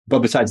whatnot. But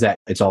besides that,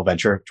 it's all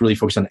venture. It's really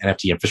focused on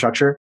NFT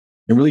infrastructure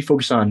and really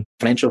focused on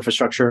financial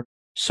infrastructure,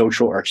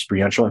 social or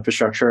experiential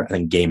infrastructure, and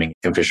then gaming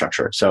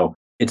infrastructure. So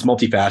it's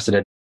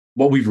multifaceted.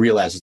 What we've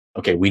realized is,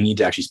 okay, we need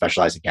to actually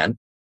specialize again.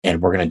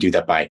 And we're going to do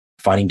that by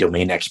finding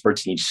domain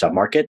experts in each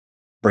submarket,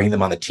 bringing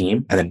them on the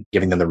team, and then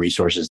giving them the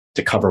resources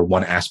to cover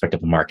one aspect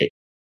of the market.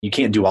 You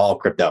can't do all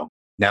crypto.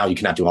 Now you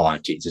cannot do all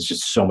NFTs. It's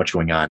just so much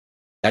going on.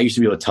 I used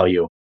to be able to tell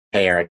you,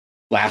 hey, Eric,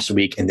 last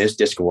week in this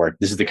Discord,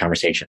 this is the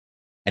conversation.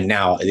 And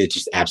now it's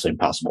just absolutely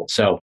impossible.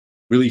 So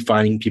really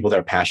finding people that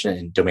are passionate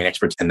and domain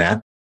experts in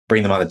that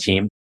bring them on the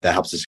team, that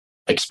helps us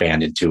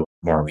expand into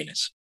more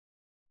arenas.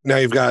 Now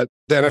you've got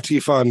the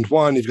NFT Fund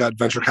 1, you've got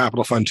Venture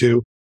Capital Fund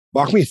 2.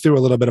 Walk me through a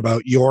little bit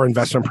about your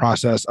investment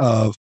process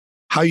of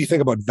how you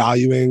think about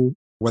valuing,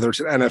 whether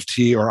it's an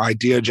NFT or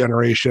idea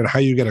generation, how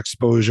you get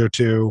exposure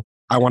to,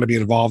 I want to be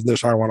involved in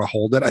this or I want to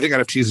hold it. I think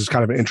NFTs is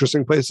kind of an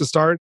interesting place to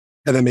start.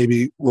 And then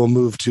maybe we'll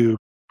move to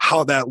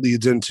how that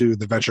leads into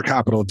the venture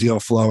capital deal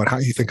flow and how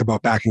you think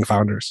about backing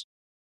founders.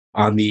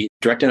 On the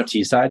direct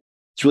NFT side,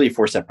 it's really a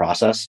 4-step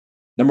process.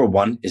 Number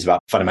 1 is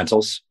about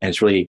fundamentals, and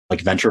it's really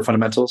like venture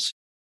fundamentals: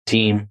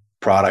 team,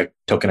 product,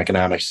 token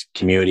economics,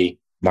 community,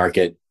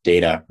 market,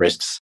 data,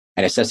 risks,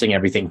 and assessing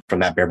everything from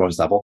that bare bones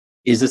level.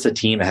 Is this a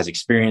team that has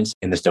experience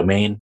in this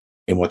domain,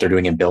 in what they're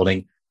doing in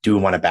building? Do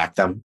we want to back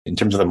them? In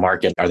terms of the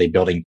market, are they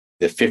building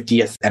the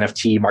 50th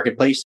NFT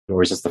marketplace,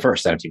 or is this the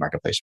first NFT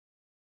marketplace?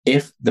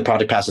 If the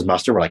project passes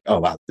muster, we're like, oh,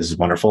 wow, this is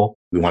wonderful.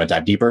 We want to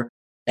dive deeper.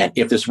 And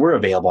if this were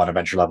available on a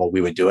venture level, we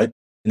would do it.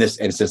 In this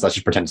instance, let's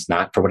just pretend it's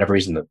not. For whatever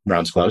reason, the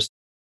round's closed.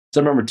 So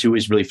number 2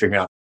 is really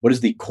figuring out what is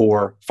the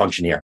core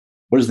function here?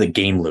 What is the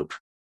game loop?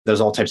 There's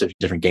all types of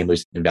different game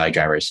loops and value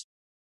drivers.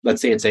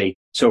 Let's say it's a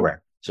SoRare.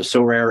 So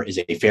SoRare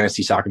is a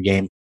fantasy soccer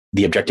game.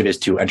 The objective is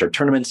to enter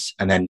tournaments,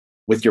 and then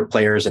with your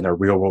players and their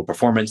real world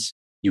performance,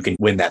 you can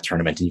win that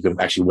tournament and you can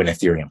actually win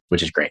Ethereum,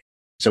 which is great.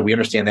 So we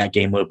understand that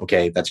game loop.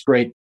 Okay, that's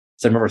great.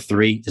 So number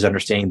 3 is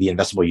understanding the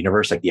investable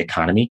universe, like the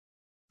economy.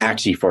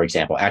 Axie, for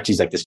example. Axie is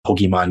like this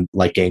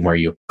Pokemon-like game where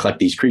you collect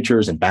these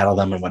creatures and battle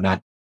them and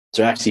whatnot.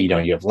 So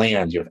Axie, you have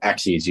lands, you have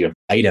Axies, you have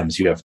items,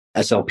 you have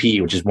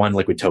SLP, which is one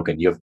liquid token.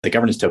 You have the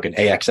governance token,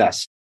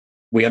 AXS.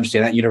 We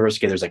understand that universe.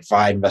 Okay, there's like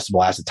 5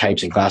 investable asset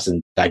types and classes,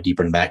 and dive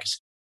deeper in that.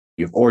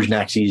 You have origin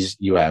Axies,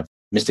 you have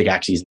mystic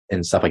Axies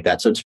and stuff like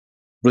that. So it's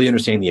really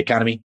understanding the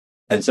economy.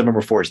 And so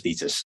number 4 is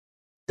thesis.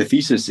 The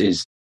thesis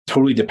is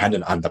totally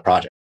dependent on the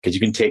project, because you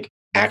can take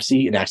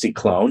Axie and Axie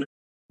clone.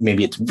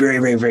 Maybe it's very,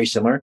 very, very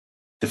similar.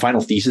 The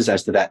final thesis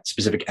as to that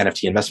specific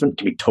NFT investment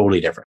can be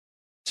totally different.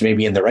 So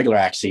maybe in the regular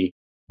Axie,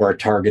 we're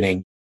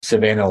targeting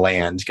Savannah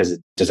land because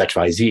it does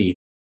XYZ.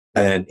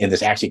 And then in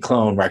this Axie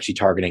clone, we're actually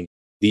targeting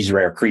these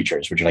rare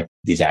creatures, which are like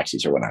these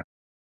Axies or whatnot.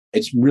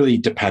 It's really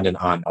dependent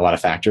on a lot of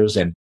factors.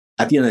 And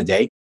at the end of the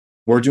day,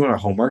 we're doing our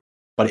homework,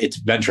 but it's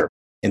venture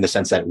in the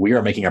sense that we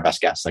are making our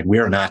best guess. Like we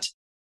are not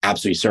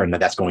absolutely certain that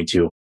that's going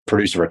to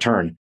produce a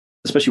return,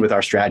 especially with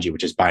our strategy,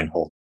 which is buy and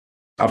hold.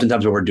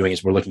 Oftentimes what we're doing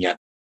is we're looking at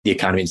the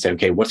economy and saying,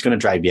 okay, what's going to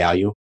drive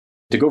value?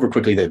 To go over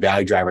quickly, the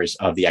value drivers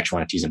of the actual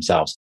NFTs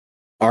themselves.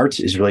 Art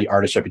is really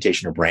artist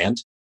reputation or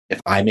brand. If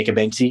I make a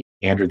Banksy,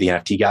 Andrew, the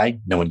NFT guy,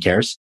 no one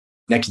cares.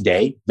 Next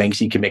day,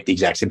 Banksy can make the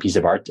exact same piece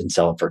of art and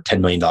sell it for $10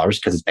 million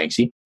because it's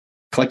Banksy.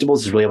 Collectibles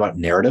is really about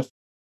narrative.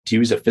 To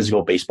use a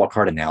physical baseball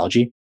card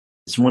analogy,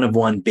 it's one of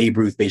one Babe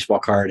Ruth baseball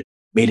card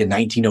made in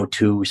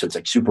 1902. So it's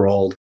like super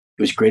old.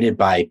 It was graded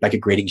by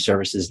Beckett Grading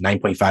Services,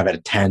 9.5 out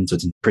of 10. So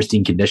it's in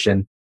pristine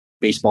condition.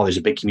 Baseball, there's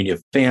a big community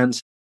of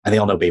fans, and they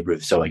all know Babe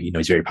Ruth. So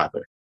he's very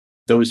popular.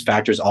 Those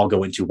factors all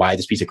go into why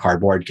this piece of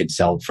cardboard could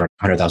sell for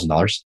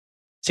 $100,000.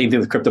 Same thing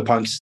with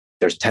CryptoPunks.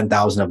 There's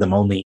 10,000 of them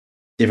only,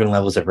 different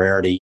levels of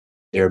rarity.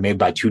 They were made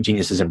by 2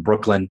 geniuses in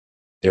Brooklyn.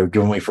 They were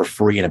given away for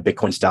free in a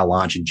Bitcoin style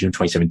launch in June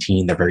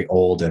 2017. They're very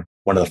old. They're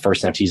one of the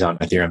first NFTs on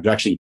Ethereum. They're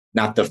actually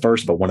not the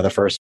first, but one of the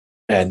first.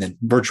 And then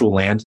virtual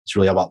land, it's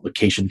really about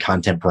location,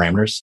 content,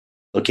 parameters.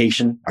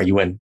 Location, are you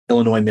in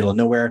Illinois, middle of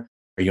nowhere?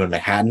 Are you in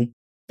Manhattan?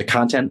 The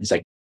content is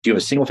like, do you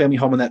have a single family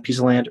home on that piece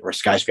of land or a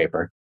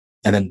skyscraper?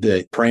 And then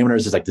the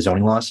parameters is like the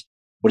zoning laws.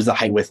 What is the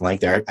height, width,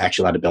 length they're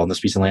actually allowed to build on this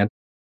piece of land?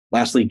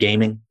 Lastly,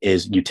 gaming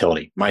is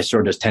utility. My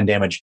sword does 10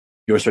 damage.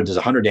 Your sword does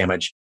 100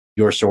 damage.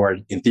 Your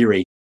sword, in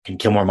theory, can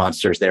kill more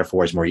monsters,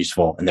 therefore is more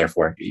useful, and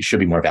therefore it should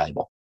be more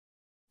valuable.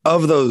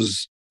 Of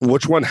those,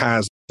 which one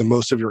has the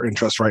most of your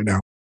interest right now?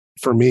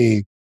 For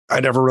me, I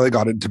never really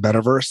got into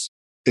metaverse.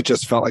 It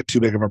just felt like too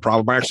big of a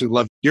problem. I actually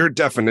love your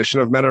definition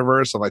of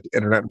metaverse, of like the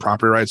internet and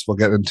property rights we'll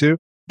get into.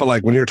 But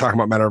like when you're talking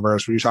about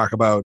metaverse, when you talk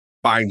about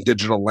buying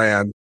digital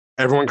land,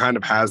 everyone kind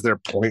of has their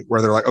point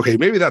where they're like, okay,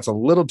 maybe that's a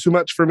little too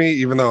much for me,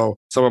 even though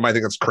someone might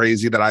think it's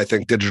crazy that I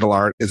think digital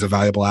art is a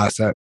valuable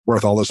asset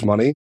worth all this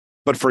money.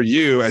 But for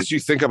you, as you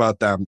think about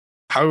them,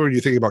 how are you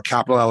thinking about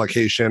capital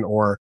allocation,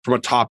 or from a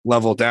top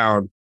level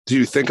down, do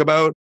you think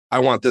about, I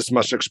want this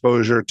much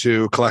exposure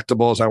to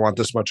collectibles, I want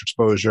this much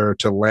exposure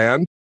to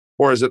land?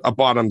 Or is it a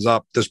bottoms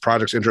up, this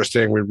project's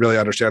interesting, we really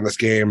understand this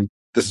game,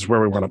 this is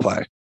where we want to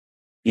play?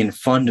 In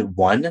Fund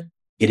 1,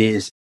 it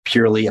is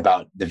purely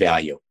about the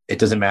value. It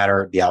doesn't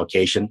matter the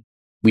allocation.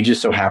 We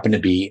just so happen to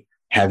be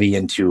heavy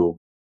into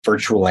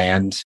virtual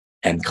land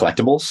and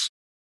collectibles,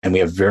 and we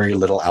have very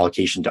little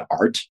allocation to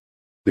art.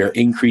 We are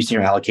increasing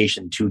our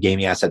allocation to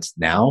gaming assets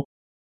now.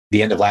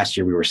 The end of last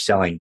year, we were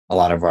selling a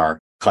lot of our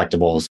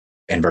collectibles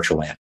and virtual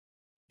land.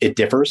 It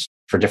differs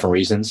for different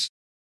reasons.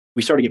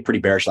 We started to get pretty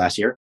bearish last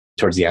year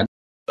towards the end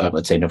of,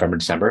 let's say, November,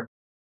 December.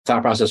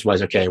 Thought process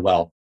was, okay,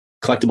 well,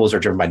 collectibles are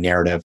driven by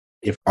narrative.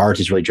 If art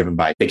is really driven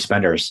by big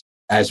spenders,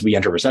 as we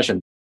enter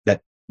recession,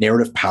 that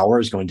narrative power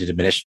is going to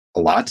diminish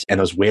a lot. And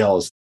those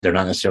whales, they're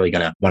not necessarily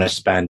going to want to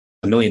spend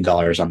 $1 million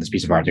on this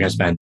piece of art. They're going to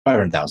spend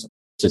 $500,000.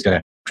 So it's going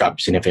to drop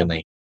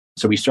significantly.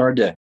 So we started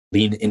to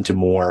lean into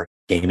more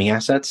gaming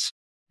assets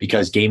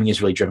because gaming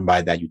is really driven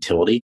by that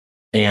utility.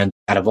 And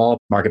out of all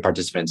market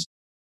participants,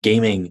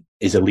 gaming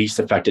is the least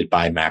affected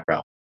by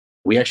macro.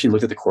 We actually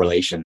looked at the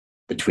correlation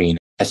between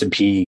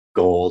S&P,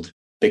 gold,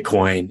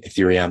 Bitcoin,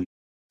 Ethereum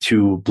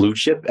to blue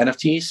chip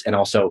NFTs and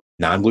also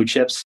non-blue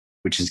chips,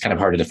 which is kind of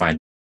hard to define.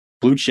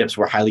 Blue chips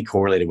were highly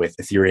correlated with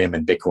Ethereum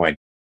and Bitcoin.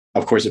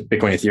 Of course,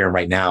 Bitcoin and Ethereum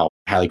right now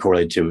highly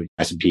correlated to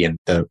S&P and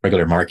the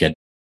regular market.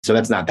 So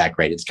that's not that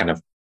great. It's kind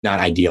of not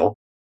ideal,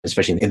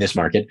 especially in this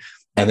market.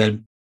 And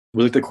then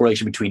we looked at the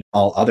correlation between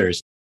all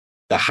others.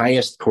 The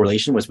highest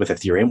correlation was with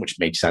Ethereum, which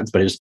makes sense,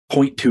 but it was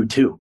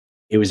 0.22.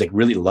 It was like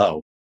really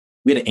low.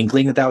 We had an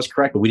inkling that that was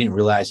correct, but we didn't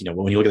realize,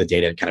 when you look at the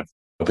data, it kind of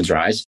opens your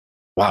eyes.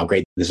 Wow,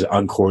 great. This is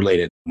an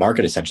uncorrelated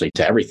market essentially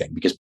to everything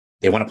because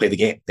they want to play the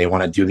game. They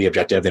want to do the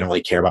objective. They don't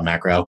really care about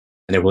macro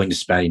and they're willing to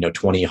spend,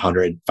 20,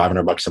 100,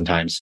 500 bucks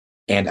sometimes.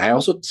 And I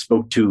also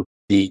spoke to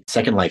the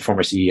Second Life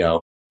former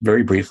CEO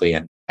very briefly.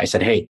 And I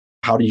said, hey,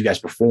 how did you guys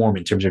perform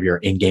in terms of your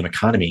in-game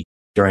economy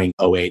during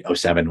 08,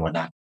 07 and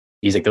whatnot?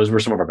 He's like, those were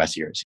some of our best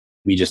years.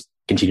 We just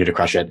continue to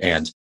crush it.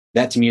 And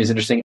that to me is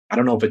interesting. I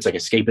don't know if it's like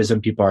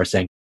escapism. People are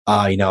saying,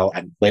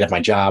 I'm laid off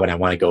my job and I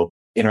want to go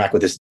interact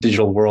with this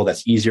digital world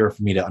that's easier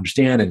for me to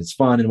understand and it's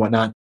fun and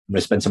whatnot. I'm going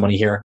to spend some money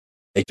here.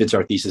 It fits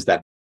our thesis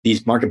that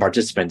these market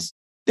participants,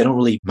 they don't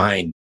really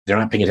mind. They're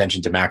not paying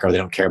attention to macro. They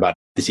don't care about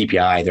the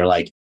CPI. They're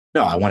like,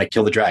 no, I want to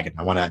kill the dragon.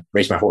 I want to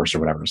race my horse or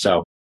whatever.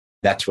 So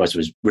that to us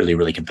was really,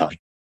 really compelling.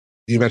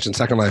 You mentioned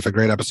Second Life, a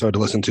great episode to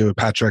listen to.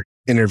 Patrick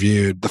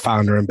interviewed the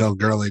founder and Bill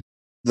Gurley.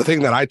 The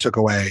thing that I took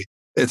away,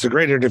 it's a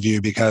great interview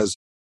because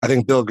I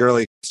think Bill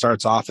Gurley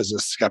starts off as a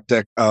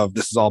skeptic of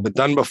this has all been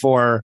done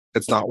before.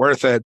 It's not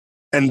worth it.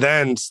 And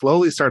then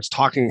slowly starts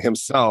talking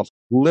himself,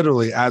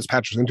 literally as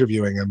Patrick's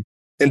interviewing him,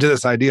 into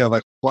this idea of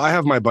like, well, I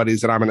have my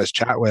buddies that I'm in this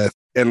chat with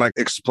and like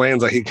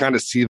explains like he kind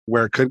of see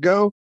where it could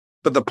go.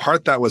 But the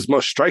part that was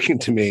most striking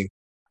to me,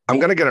 I'm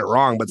going to get it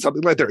wrong, but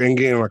something like their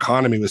in-game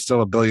economy was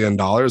still $1 billion.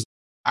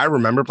 I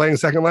remember playing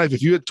Second Life.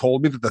 If you had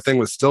told me that the thing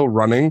was still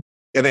running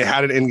and they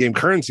had an in-game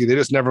currency, they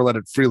just never let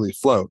it freely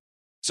float.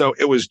 So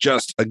it was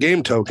just a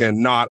game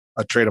token, not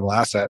a tradable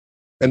asset.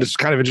 And it's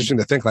kind of interesting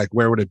to think like,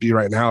 where would it be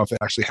right now if it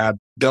actually had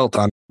built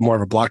on more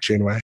of a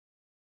blockchain way?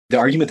 The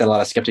argument that a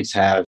lot of skeptics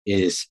have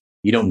is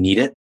you don't need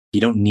it.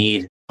 You don't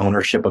need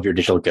ownership of your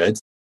digital goods.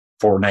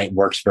 Fortnite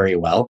works very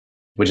well,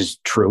 which is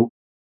true.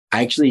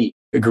 I actually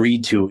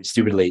agreed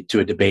stupidly to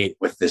a debate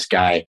with this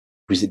guy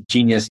who's a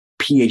genius,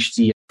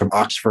 PhD from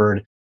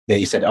Oxford.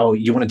 They said, oh,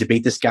 you want to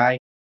debate this guy?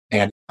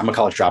 And I'm a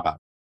college dropout.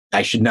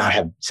 I should not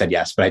have said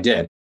yes, but I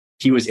did.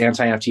 He was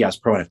anti-NFT, I was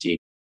pro-NFT.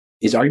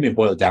 His argument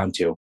boiled down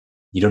to,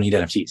 you don't need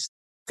NFTs.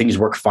 Things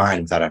work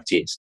fine without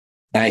NFTs.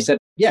 And I said,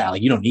 yeah,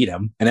 like you don't need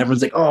them. And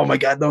everyone's like, oh my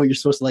God, no, you're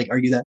supposed to like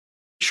argue that.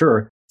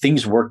 Sure,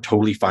 things work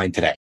totally fine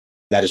today.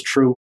 That is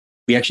true.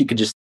 We actually could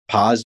just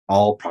pause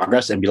all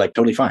progress and be like,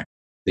 totally fine.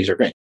 These are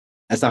great.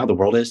 That's not how the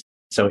world is.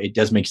 So it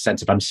does make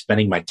sense if I'm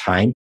spending my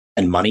time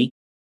and money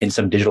in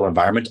some digital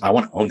environment, I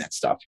want to own that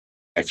stuff.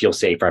 I feel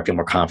safer. I feel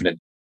more confident.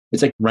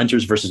 It's like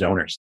renters versus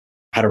owners.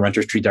 How do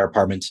renters treat their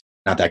apartments?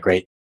 Not that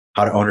great.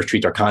 How do owners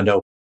treat their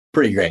condo?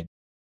 Pretty great.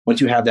 Once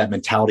you have that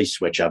mentality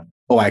switch of,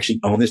 oh, I actually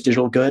own this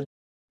digital good.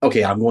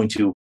 Okay, I'm going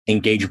to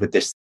engage with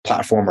this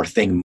platform or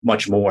thing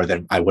much more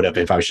than I would have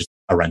if I was just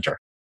a renter.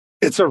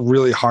 It's a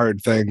really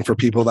hard thing for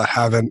people that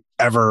haven't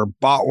ever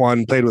bought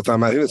one, played with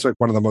them. I think it's like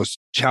one of the most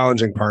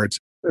challenging parts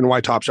and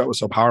why Top Shot was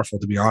so powerful,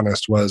 to be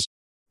honest, was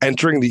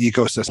entering the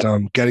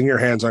ecosystem, getting your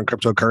hands on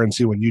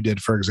cryptocurrency when you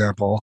did, for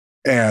example,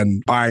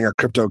 and buying a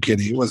crypto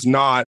kitty was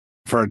not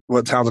for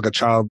what sounds like a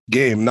child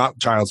game, not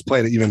child's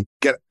play to even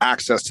get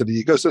access to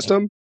the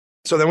ecosystem.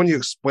 So then when you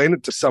explain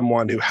it to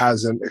someone who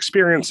hasn't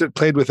experienced it,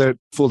 played with it,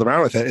 fooled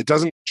around with it, it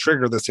doesn't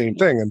trigger the same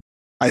thing. And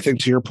I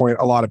think to your point,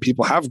 a lot of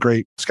people have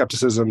great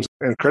skepticisms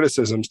and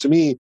criticisms. To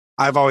me,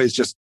 I've always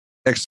just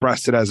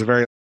expressed it as a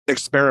very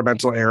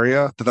experimental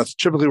area. That's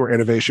typically where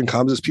innovation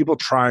comes, is people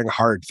trying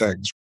hard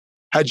things.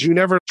 Had you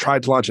never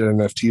tried to launch an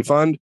NFT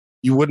fund,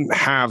 you wouldn't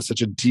have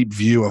such a deep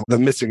view of the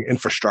missing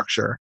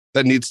infrastructure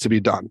that needs to be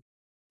done.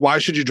 Why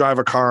should you drive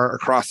a car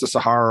across the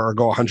Sahara or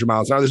go 100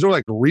 miles an hour? There's no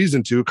like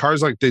reason to.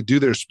 Cars, like, they do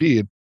their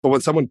speed. But when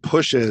someone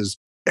pushes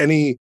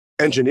any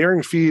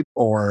engineering feat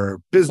or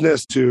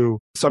business to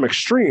some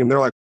extreme, they're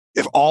like,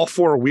 if all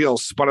four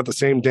wheels spun at the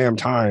same damn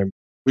time,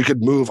 we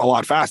could move a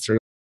lot faster.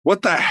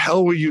 What the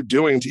hell were you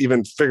doing to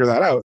even figure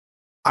that out?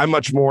 I'm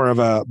much more of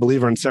a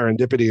believer in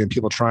serendipity and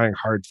people trying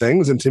hard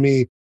things. And to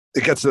me,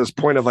 it gets to this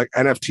point of like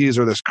NFTs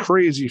are this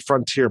crazy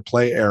frontier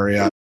play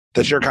area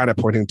that you're kind of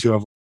pointing to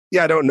of,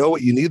 yeah, I don't know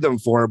what you need them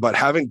for, but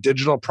having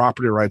digital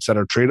property rights that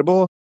are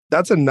tradable,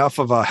 that's enough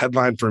of a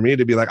headline for me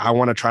to be like, I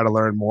want to try to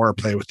learn more or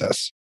play with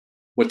this.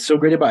 What's so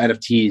great about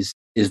NFTs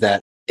is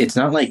that it's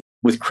not like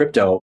with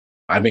crypto.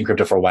 I've been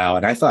crypto for a while.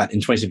 And I thought in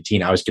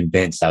 2017, I was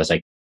convinced, I was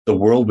like, the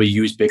world will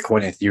use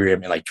Bitcoin and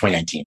Ethereum in like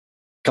 2019. A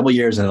couple of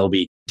years and it'll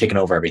be taking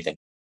over everything.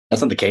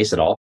 That's not the case at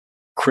all.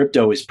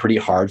 Crypto is pretty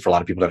hard for a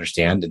lot of people to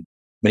understand and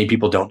many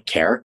people don't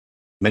care.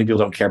 Many people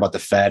don't care about the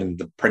Fed and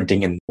the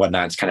printing and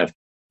whatnot. It's kind of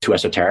too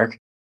esoteric.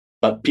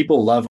 But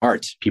people love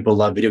art. People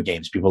love video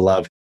games. People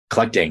love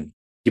collecting.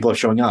 People love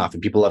showing off,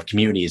 and people love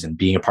communities and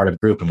being a part of a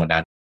group and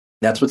whatnot.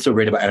 That's what's so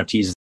great about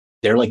NFTs.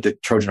 They're like the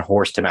Trojan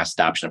horse to mass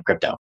adoption of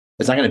crypto.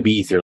 It's not going to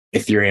be through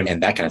Ethereum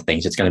and that kind of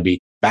things. It's going to be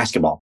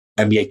basketball,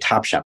 NBA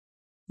Top Shot,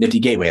 Nifty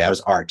Gateway. That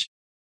was art.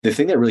 The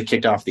thing that really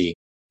kicked off the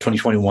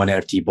 2021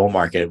 NFT bull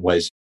market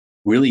was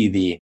really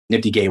the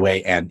Nifty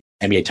Gateway and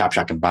NBA Top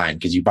Shot combined,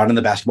 because you brought in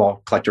the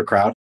basketball collector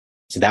crowd.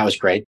 So that was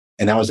great.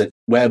 And that was a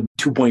Web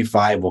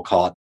 2.5, we'll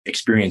call it,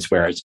 experience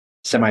where it's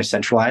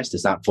semi-centralized.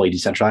 It's not fully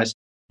decentralized.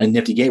 And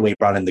Nifty Gateway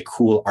brought in the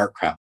cool art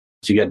crowd.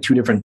 So you had two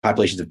different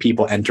populations of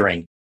people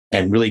entering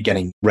and really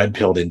getting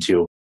red-pilled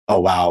into, oh,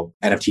 wow,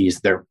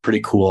 NFTs, they're pretty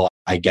cool.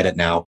 I get it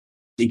now.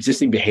 The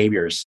existing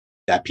behaviors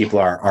that people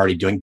are already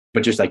doing,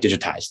 but just like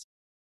digitized.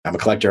 I'm a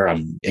collector,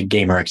 I'm a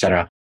gamer,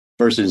 etc.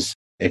 Versus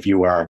if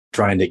you are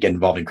trying to get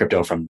involved in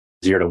crypto from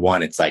 0 to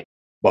 1, it's like,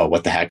 well,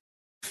 what the heck?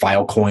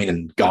 Filecoin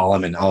and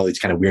Golem and all these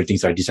kind of weird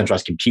things like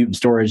decentralized compute and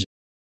storage.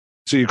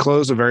 So you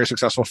closed a very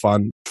successful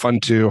fund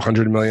 2,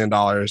 $100 million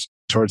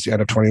towards the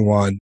end of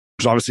 21.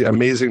 There's obviously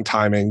amazing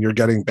timing. You're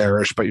getting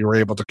bearish, but you were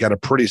able to get a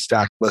pretty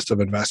stacked list of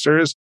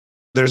investors.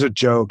 There's a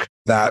joke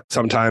that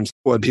sometimes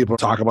when people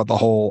talk about the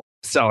whole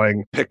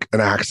selling pick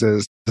and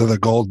axes to the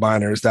gold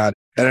miners, that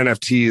at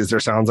NFTs, there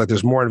sounds like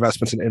there's more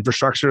investments in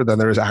infrastructure than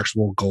there is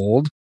actual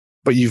gold.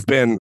 But you've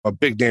been a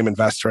big name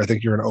investor. I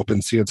think you're in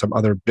OpenSea and some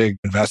other big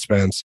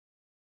investments.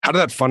 How did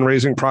that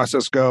fundraising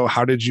process go?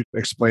 How did you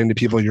explain to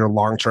people your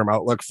long-term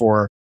outlook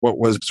for what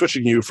was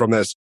switching you from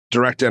this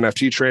direct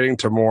NFT trading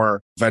to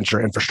more venture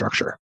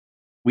infrastructure?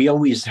 We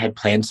always had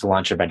plans to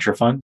launch a venture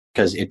fund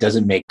because it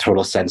doesn't make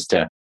total sense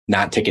to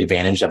not take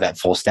advantage of that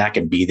full stack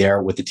and be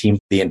there with the team,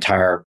 the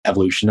entire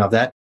evolution of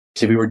that.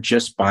 So if we were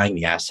just buying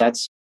the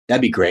assets,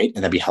 that'd be great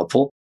and that'd be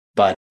helpful.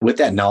 But with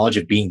that knowledge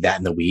of being that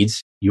in the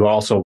weeds, you are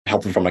also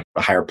helpful from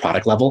a higher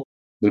product level.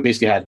 We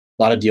basically had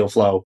a lot of deal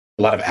flow,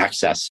 a lot of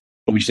access,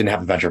 but we just didn't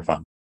have a venture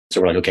fund.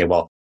 So we're like, okay,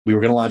 well, we were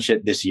going to launch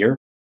it this year.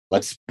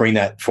 Let's bring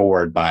that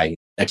forward by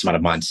X amount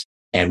of months.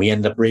 And we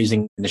ended up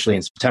raising initially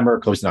in September,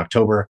 closed in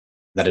October.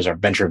 That is our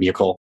venture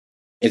vehicle.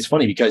 It's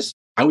funny because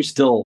I was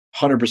still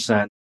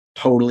 100%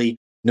 totally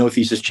no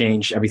thesis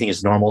change. Everything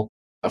is normal.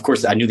 Of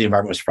course, I knew the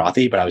environment was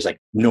frothy, but I was like,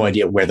 no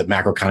idea where the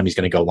macro economy is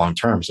going to go long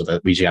term. So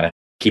that we just got to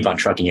keep on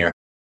trucking here.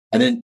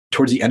 And then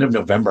towards the end of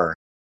November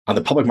on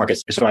the public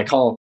markets, so I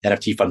call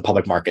NFT fund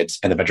public markets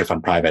and the venture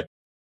fund private.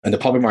 And the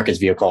public markets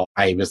vehicle,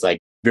 I was like,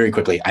 very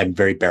quickly, I'm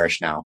very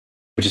bearish now,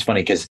 which is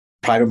funny because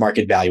private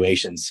market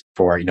valuations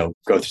for,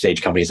 growth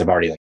stage companies have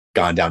already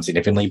gone down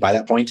significantly by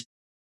that point.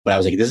 But I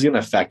was like, this is going to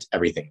affect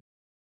everything.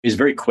 It was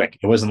very quick.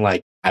 It wasn't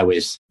like I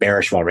was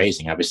bearish while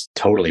raising. I was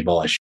totally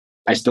bullish.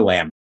 I still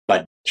am.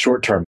 But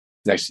short term,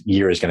 next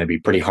year is going to be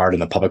pretty hard on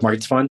the public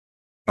markets fund.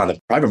 On the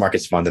private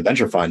markets fund, the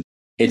venture fund,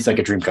 it's like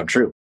a dream come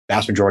true.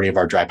 Vast majority of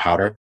our dry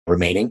powder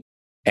remaining.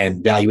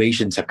 And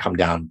valuations have come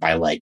down by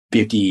like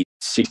 50,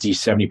 60,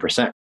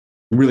 70%.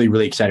 Really,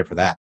 really excited for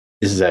that.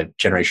 This is a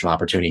generational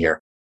opportunity here.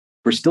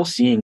 We're still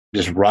seeing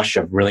this rush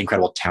of really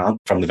incredible talent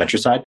from the venture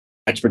side.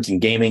 Experts in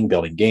gaming,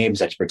 building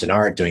games, experts in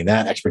art, doing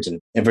that, experts in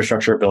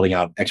infrastructure, building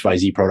out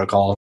XYZ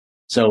protocol.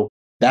 So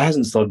that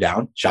hasn't slowed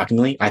down,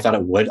 shockingly. I thought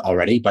it would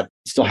already, but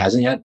it still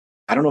hasn't yet.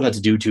 I don't know if that's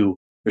due to,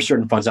 there's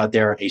certain funds out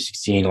there,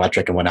 A16,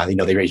 Electric and whatnot,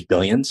 they raise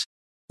billions.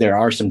 There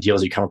are some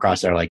deals you come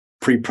across that are like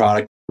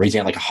pre-product, raising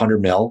at like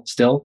 100 mil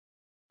still.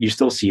 You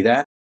still see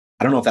that.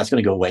 I don't know if that's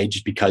going to go away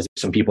just because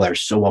some people are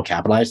so well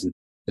capitalized and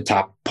the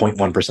top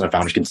 0.1% of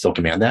founders can still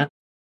command that.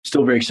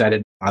 Still very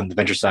excited on the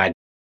venture side.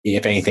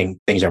 If anything,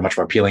 things are much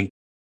more appealing.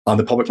 On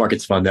the public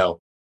markets fund, though,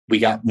 we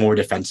got more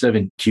defensive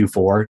in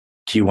Q4,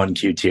 Q1,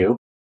 Q2.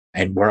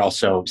 And we're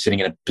also sitting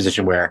in a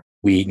position where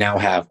we now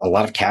have a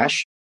lot of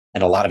cash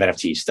and a lot of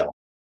NFTs still.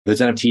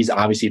 Those NFTs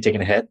obviously have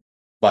taken a hit,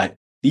 but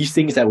these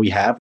things that we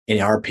have, in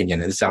our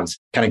opinion, and this sounds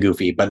kind of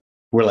goofy, but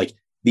we're like,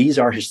 these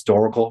are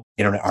historical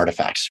internet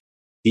artifacts.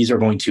 These are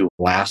going to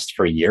last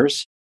for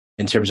years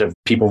in terms of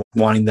people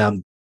wanting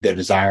them, their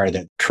desire,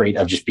 the trait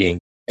of just being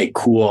a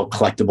cool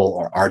collectible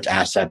or art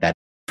asset that,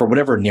 for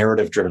whatever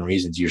narrative-driven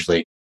reasons,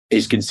 usually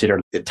is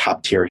considered the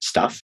top tier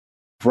stuff.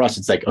 For us,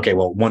 it's like, okay,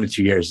 well, 1 to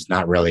 2 years is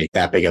not really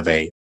that big of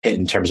a hit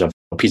in terms of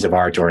a piece of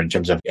art or in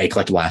terms of a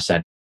collectible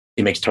asset.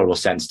 It makes total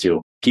sense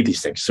to keep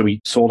these things. So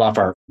we sold off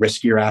our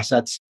riskier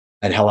assets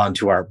and held on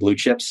to our blue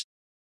chips.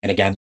 And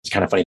again, it's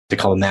kind of funny to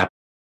call them that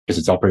because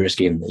it's all pretty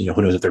risky and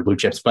who knows if they're blue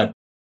chips, but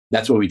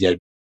that's what we did.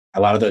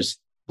 A lot of those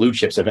blue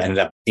chips have ended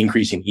up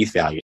increasing ETH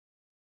value.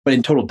 But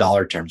in total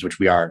dollar terms, which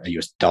we are a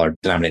US dollar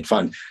denominated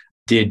fund,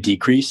 did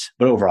decrease.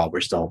 But overall,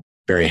 we're still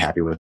very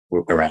happy with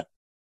where we're at.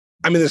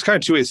 I mean, there's kind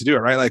of two ways to do it,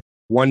 right? Like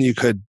one, you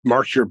could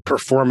mark your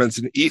performance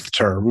in ETH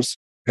terms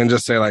and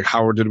just say like,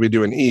 how did we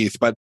do in ETH?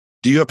 But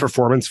do you have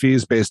performance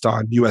fees based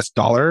on US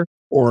dollar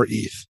or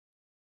ETH?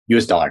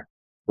 US dollar.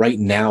 Right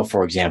now,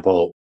 for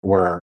example,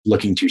 we're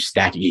looking to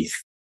stack ETH.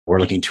 We're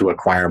looking to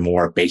acquire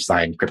more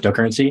baseline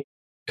cryptocurrency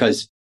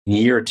because in a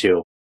year or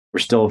two, we're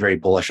still very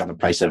bullish on the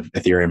price of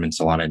Ethereum and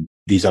Solana and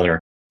these other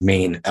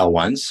main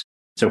L1s.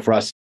 So for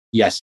us,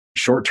 yes,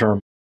 short term,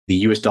 the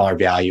US dollar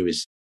value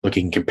is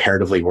looking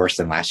comparatively worse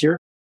than last year.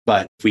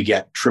 But if we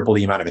get triple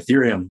the amount of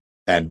Ethereum,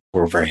 then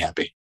we're very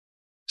happy.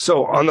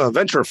 So on the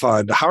venture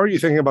fund, how are you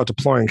thinking about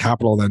deploying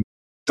capital then?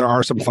 There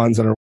are some funds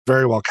that are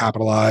very well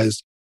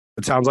capitalized.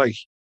 It sounds like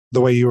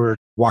the way you were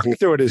walking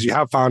through it is you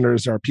have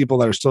founders, there are people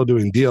that are still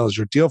doing deals,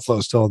 your deal flow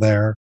is still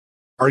there.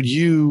 Are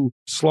you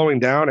slowing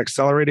down,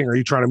 accelerating, or are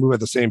you trying to move at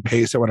the same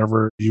pace at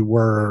whatever you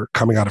were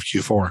coming out of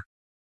Q4?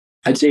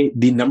 I'd say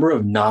the number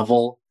of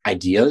novel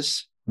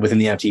ideas within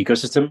the NFT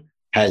ecosystem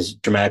has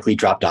dramatically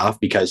dropped off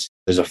because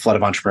there's a flood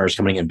of entrepreneurs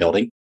coming and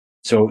building.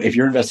 So if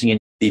you're investing in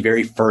the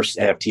very first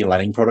NFT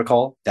lending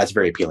protocol, that's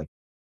very appealing.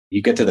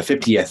 You get to the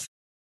 50th,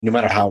 no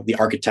matter how the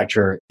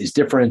architecture is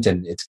different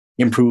and it's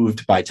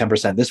improved by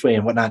 10% this way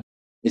and whatnot,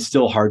 it's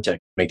still hard to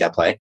make that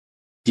play.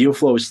 Deal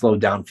flow is slowed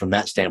down from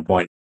that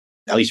standpoint,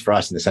 at least for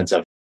us in the sense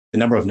of the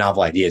number of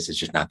novel ideas is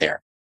just not there.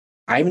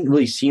 I haven't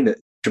really seen the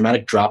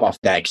dramatic drop off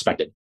that I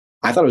expected.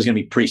 I thought it was going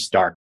to be pretty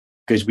stark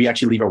because we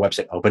actually leave our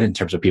website open in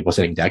terms of people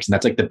sending decks. And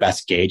that's like the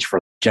best gauge for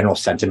general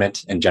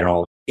sentiment and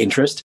general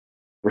interest.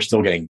 We're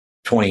still getting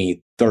 20,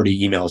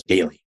 30 emails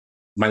daily.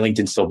 My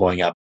LinkedIn's still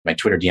blowing up. My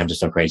Twitter DMs are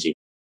still crazy.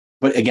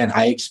 But again,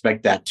 I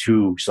expect that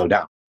to slow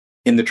down.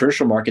 In the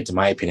traditional markets, in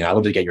my opinion, I'd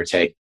love to get your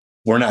take.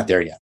 We're not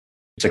there yet.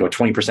 It's like a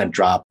 20%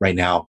 drop right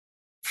now.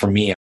 For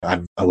me,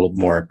 I'm a little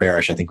more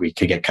bearish. I think we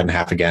could get cut in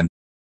half again.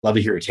 Love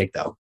to hear your take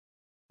though.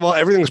 Well,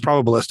 everything's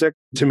probabilistic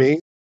to me.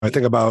 I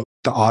think about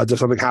the odds of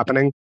something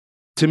happening.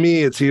 To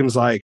me, it seems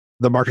like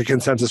the market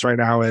consensus right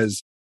now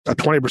is a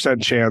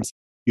 20% chance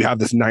you have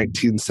this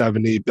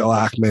 1970 Bill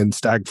Ackman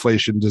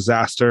stagflation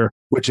disaster,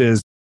 which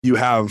is you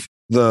have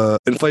the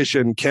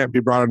inflation can't be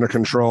brought under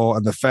control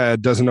and the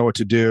Fed doesn't know what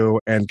to do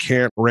and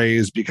can't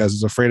raise because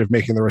it's afraid of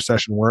making the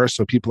recession worse.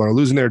 So people are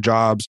losing their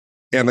jobs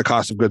and the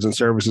cost of goods and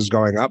services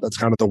going up. That's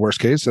kind of the worst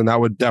case. And that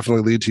would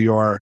definitely lead to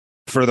your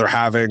further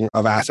halving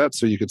of assets.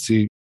 So you could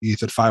see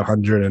ETH at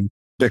 500 and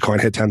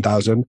Bitcoin hit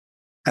 10,000.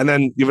 And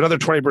then you have another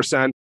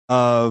 20%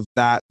 of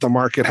that the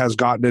market has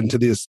gotten into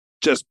this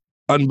just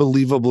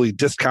unbelievably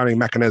discounting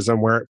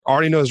mechanism where it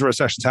already knows a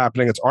recession's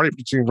happening. It's already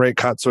predicting rate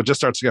cuts. So it just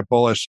starts to get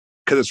bullish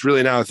because it's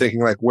really now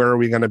thinking like, where are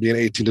we going to be in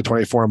 18 to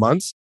 24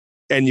 months?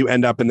 And you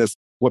end up in this,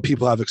 what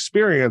people have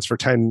experienced for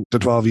 10 to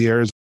 12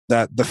 years,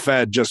 that the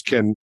Fed just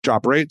can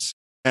drop rates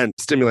and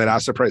stimulate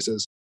asset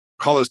prices.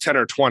 Call those 10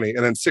 or 20.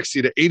 And then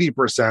 60 to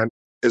 80%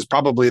 is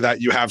probably that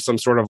you have some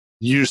sort of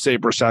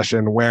U-shaped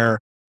recession where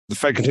the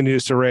Fed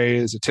continues to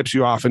raise, it tips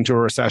you off into a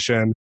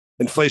recession.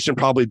 Inflation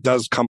probably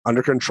does come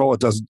under control.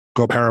 It does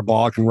go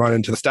parabolic and run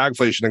into the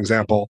stagflation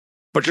example,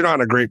 but you're not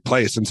in a great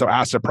place. And so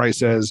asset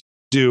prices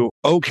do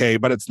okay,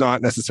 but it's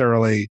not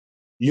necessarily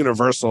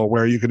universal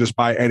where you can just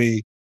buy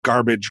any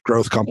garbage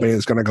growth company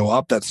that's going to go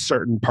up. That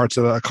certain parts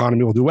of the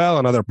economy will do well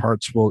and other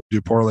parts will do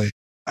poorly.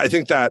 I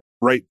think that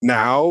right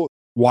now,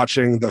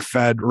 watching the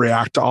Fed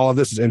react to all of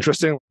this is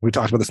interesting. We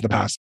talked about this in the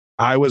past.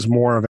 I was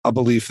more of a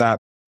belief that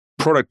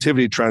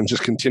productivity trends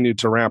just continued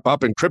to ramp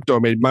up, and crypto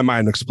made my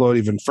mind explode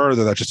even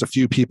further, that just a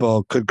few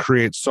people could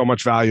create so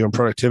much value and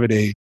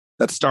productivity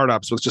that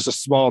startups with just a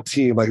small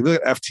team, like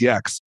look at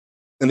FTX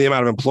and the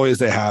amount of employees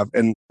they have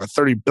and a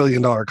 $30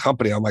 billion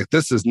company. I'm like,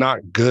 this is not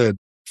good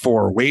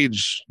for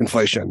wage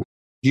inflation.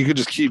 You could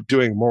just keep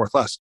doing more with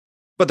less.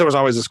 But there was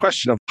always this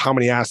question of how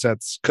many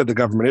assets could the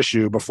government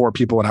issue before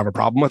people would have a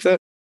problem with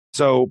it.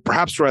 So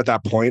perhaps we're at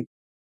that point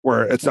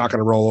where it's not going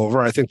to roll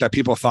over. I think that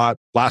people thought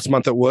last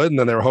month it would, and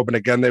then they were hoping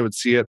again they would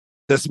see it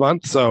this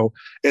month. So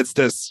it's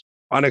this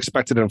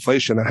unexpected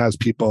inflation that has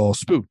people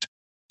spooked.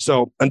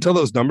 So until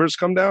those numbers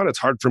come down, it's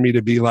hard for me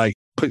to be like,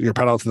 put your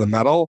pedal to the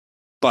metal.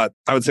 But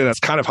I would say that's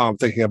kind of how I'm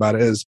thinking about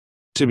it, is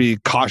to be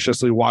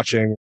cautiously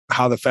watching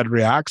how the Fed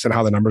reacts and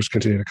how the numbers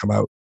continue to come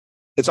out.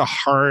 It's a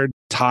hard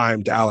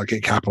time to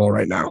allocate capital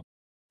right now.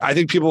 I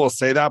think people will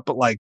say that, but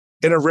like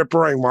in a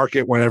rip-roaring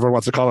market when everyone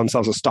wants to call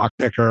themselves a stock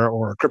picker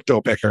or a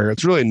crypto picker,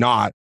 it's really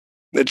not.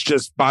 It's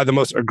just buy the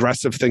most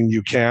aggressive thing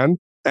you can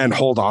and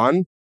hold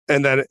on.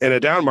 And then in a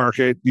down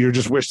market, you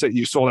just wish that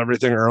you sold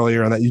everything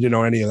earlier and that you didn't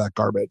own any of that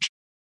garbage.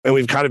 And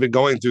we've kind of been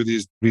going through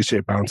these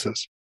V-shaped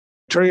bounces.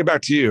 Turning it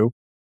back to you,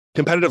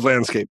 competitive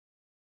landscape.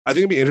 I think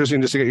it'd be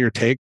interesting just to get your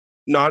take,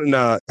 not in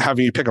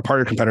having you pick apart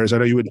your competitors. I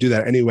know you wouldn't do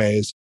that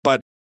anyways, but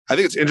I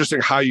think it's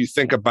interesting how you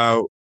think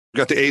about, you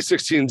got the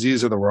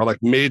A16Zs of the world,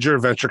 like major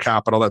venture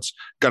capital that's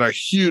got a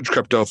huge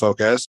crypto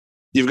focus.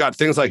 You've got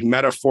things like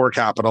Meta 4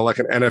 Capital, like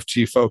an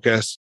NFT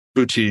focused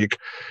boutique.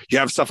 You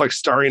have stuff like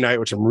Starry Night,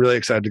 which I'm really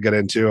excited to get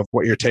into, of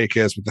what your take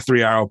is with the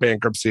 3 Arrow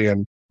bankruptcy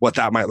and what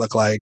that might look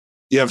like.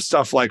 You have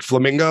stuff like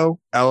Flamingo,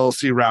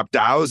 LLC wrapped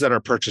DAOs that are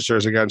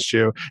purchasers against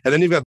you. And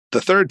then you've got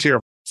the third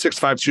tier,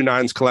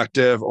 6529's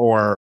Collective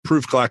or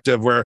Proof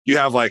Collective, where you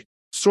have like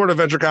sort of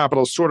venture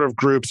capital, sort of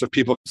groups of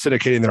people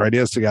syndicating their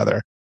ideas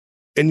together.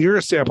 In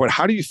your standpoint,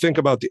 how do you think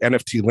about the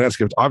NFT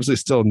landscape? It's obviously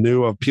still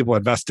new of people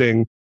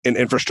investing in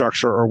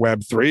infrastructure or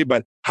Web3,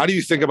 but how do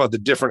you think about the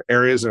different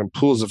areas and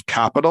pools of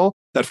capital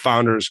that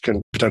founders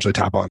can potentially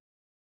tap on?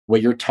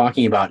 What you're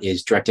talking about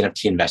is direct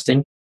NFT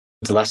investing.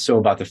 It's less so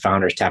about the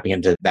founders tapping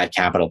into that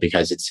capital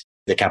because it's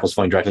the capital's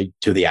flowing directly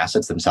to the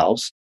assets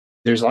themselves.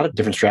 There's a lot of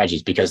different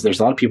strategies because there's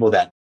a lot of people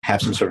that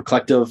have some sort of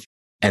collective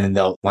and then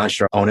they'll launch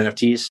their own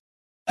NFTs.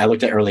 I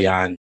looked at early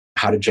on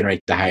how to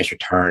generate the highest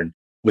return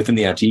within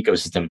the NFT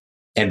ecosystem.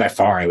 And by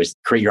far, I was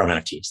create your own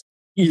NFTs,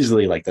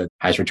 easily like the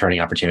highest returning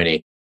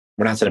opportunity.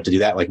 We're not set up to do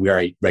that. Like we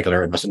are a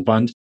regular investment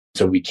fund,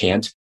 so we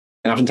can't.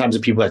 And oftentimes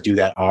the people that do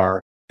that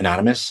are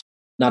anonymous.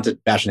 Not to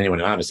bash anyone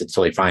anonymous, it's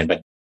totally fine.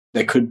 But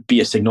that could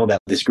be a signal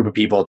that this group of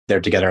people, they're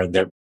together and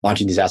they're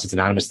launching these assets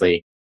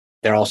anonymously.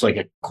 They're also like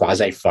a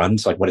quasi fund.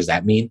 So like, what does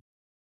that mean?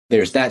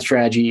 There's that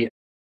strategy.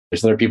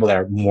 There's other people that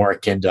are more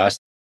akin to us.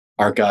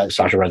 Arca,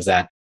 Sasha runs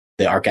that,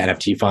 the Arca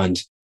NFT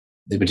fund,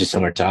 which is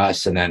similar to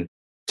us. And then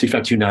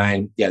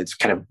 6529, yeah, it's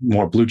kind of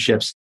more blue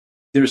chips.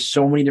 There's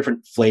so many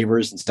different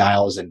flavors and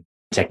styles and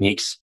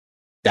techniques.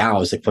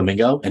 DAOs like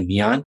Flamingo and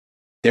Neon,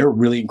 they're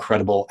really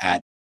incredible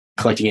at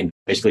collecting in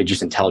basically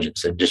just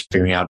intelligence and just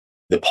figuring out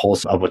the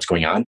pulse of what's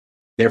going on.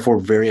 Therefore,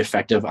 very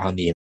effective on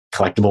the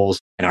collectibles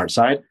and art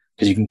side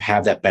because you can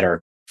have that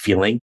better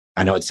feeling.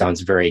 I know it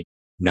sounds very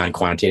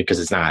non-quantitative because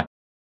it's not.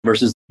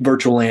 Versus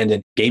virtual land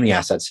and gaming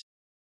assets,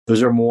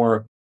 those are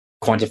more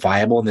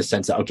quantifiable in the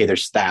sense that, okay,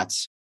 there's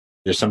stats.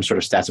 There's some sort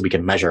of stats that we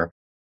can measure.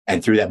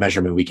 And through that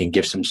measurement, we can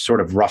give some sort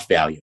of rough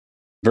value.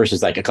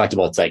 Versus like a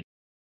collectible, it's like,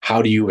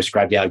 how do you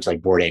ascribe value to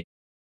like Bored Ape?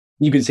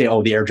 You can say,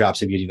 oh, the airdrops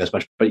have using this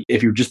much. But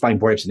if you're just buying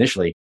Bored Apes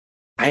initially,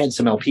 I had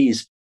some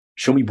LPs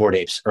show me Bored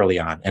Apes early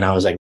on. And I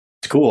was like,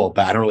 it's cool,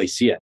 but I don't really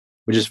see it,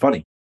 which is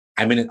funny.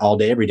 I'm in it all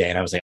day, every day. And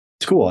I was like,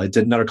 it's cool. It's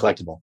another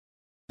collectible.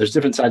 There's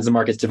different sides of the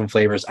markets, different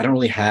flavors. I don't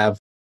really have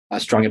a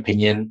strong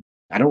opinion.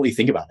 I don't really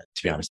think about it,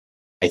 to be honest.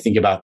 I think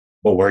about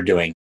what we're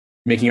doing,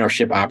 making our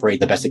ship operate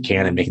the best it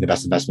can and making the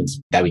best investments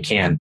that we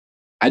can.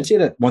 I'd say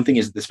that one thing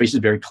is the space is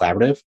very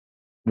collaborative,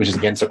 which is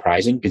again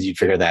surprising because you'd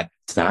figure that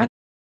it's not.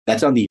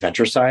 That's on the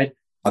venture side.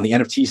 On the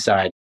NFT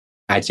side,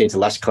 I'd say it's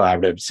less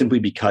collaborative simply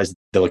because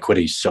the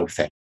liquidity is so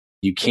thick.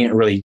 You can't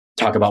really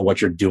talk about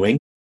what you're doing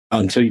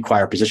until you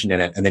acquire a position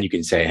in it. And then you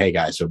can say, hey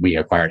guys, so we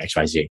acquired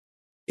XYZ.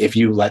 If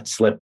you let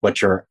slip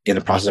what you're in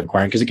the process of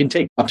acquiring, because it can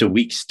take up to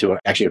weeks to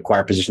actually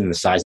acquire a position in the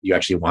size that you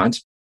actually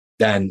want,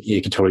 then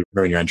you can totally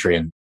ruin your entry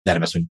and that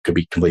investment could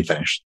be completely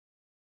finished.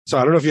 So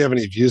I don't know if you have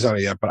any views on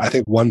it yet, but I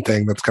think one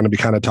thing that's going to be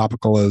kind of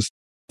topical is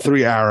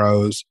Three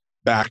Arrows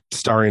backed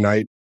Starry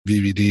Night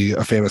VVD,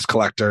 a famous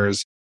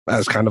collectors,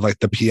 as kind of like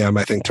the PM,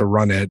 I think, to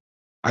run it.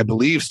 I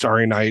believe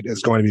Starry Night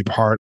is going to be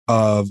part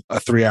of a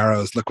Three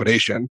Arrows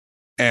liquidation,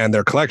 and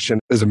their collection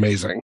is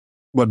amazing.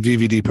 What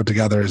VVD put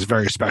together is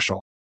very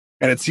special.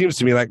 And it seems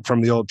to me like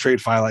from the old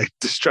trade file, like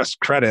distressed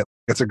credit,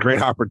 it's a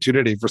great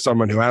opportunity for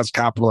someone who has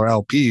capital or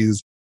LPs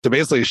to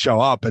basically show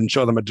up and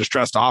show them a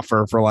distressed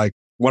offer for like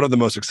one of the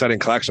most exciting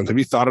collections. Have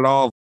you thought at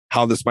all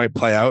how this might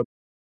play out?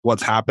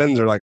 What's happened?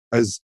 Or like,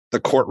 is the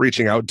court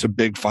reaching out to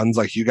big funds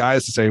like you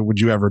guys to say, would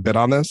you ever bid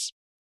on this?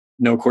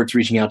 No court's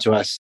reaching out to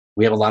us.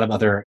 We have a lot of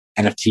other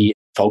NFT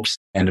folks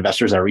and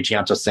investors that are reaching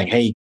out to us saying,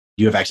 hey,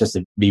 you have access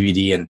to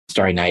VVD and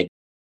Starry Night.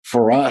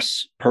 For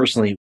us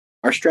personally,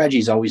 our strategy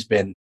has always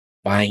been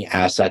buying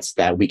assets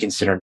that we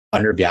consider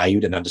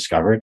undervalued and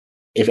undiscovered.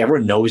 If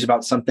everyone knows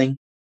about something,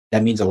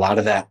 that means a lot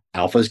of that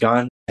alpha is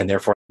gone, and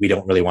therefore we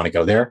don't really want to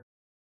go there.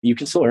 You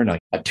can still earn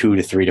like a 2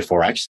 to 3 to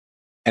 4x.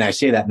 And I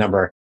say that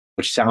number,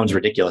 which sounds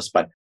ridiculous,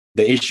 but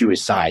the issue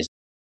is size.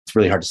 It's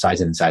really hard to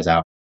size in and size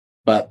out.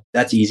 But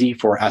that's easy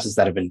for assets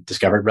that have been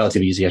discovered,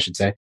 relatively easy, I should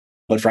say.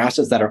 But for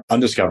assets that are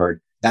undiscovered,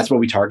 that's what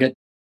we target.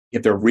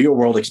 If they're real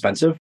world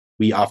expensive,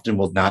 we often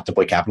will not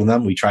deploy capital in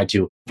them. We try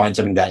to find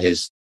something that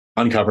is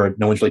uncovered.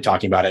 No one's really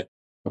talking about it,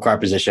 acquire a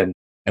position,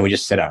 and we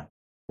just sit on.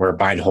 We're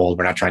buy and hold.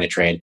 We're not trying to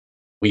trade.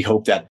 We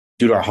hope that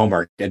due to our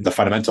homework and the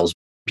fundamentals,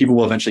 people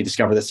will eventually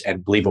discover this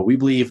and believe what we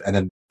believe, and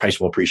then price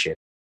will appreciate.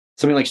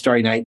 Something like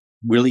Starry Night,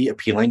 really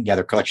appealing. Yeah,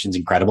 their collection's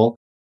incredible.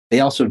 They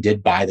also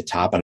did buy the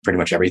top on pretty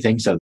much everything.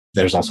 So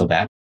there's also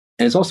that.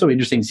 And it's also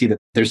interesting to see that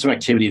there's some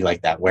activity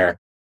like that where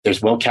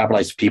there's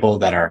well-capitalized people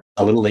that are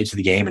a little late to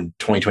the game in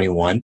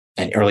 2021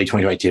 and early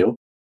 2022,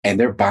 and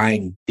they're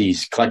buying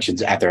these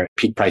collections at their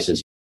peak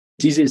prices.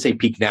 It's easy to say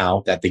peak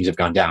now that things have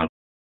gone down.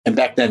 And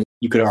back then,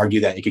 you could argue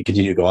that it could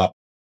continue to go up.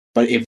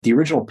 But if the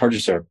original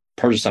purchaser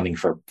purchased something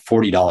for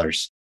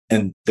 $40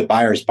 and the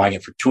buyer is buying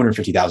it for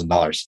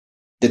 $250,000,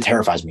 that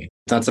terrifies me.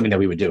 It's not something that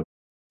we would do.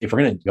 If we're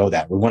going to go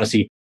that, we want to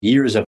see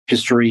years of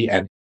history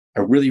and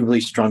a really,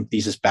 really strong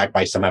thesis backed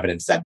by some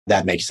evidence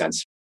that makes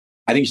sense.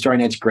 I think Starry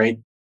Night's great.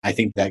 I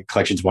think that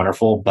collection's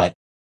wonderful, but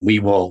we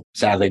will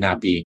sadly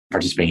not be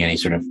participating in any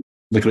sort of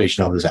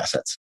liquidation of those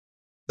assets.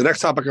 The next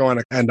topic I want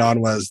to end on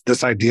was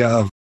this idea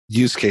of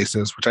use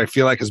cases, which I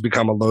feel like has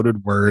become a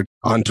loaded word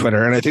on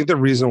Twitter. And I think the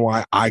reason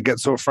why I get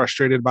so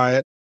frustrated by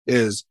it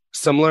is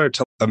similar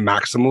to the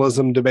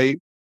maximalism debate.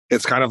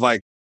 It's kind of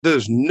like,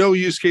 there's no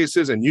use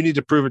cases and you need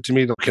to prove it to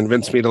me to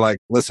convince me to like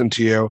listen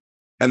to you.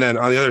 And then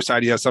on the other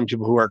side, you have some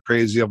people who are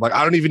crazy of like,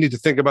 I don't even need to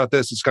think about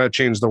this. It's going to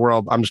change the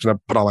world. I'm just going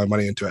to put all my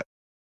money into it.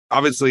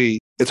 Obviously,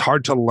 it's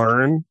hard to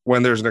learn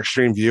when there's an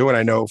extreme view. And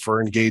I know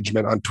for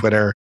engagement on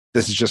Twitter,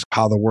 this is just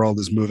how the world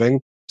is moving.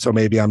 So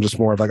maybe I'm just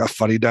more of like a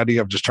fuddy-duddy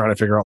of just trying to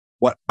figure out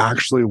what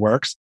actually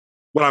works.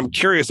 what I'm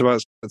curious about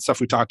is the stuff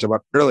we talked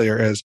about earlier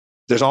is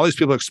there's all these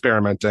people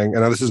experimenting.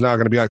 And this is now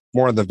going to be like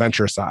more on the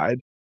venture side.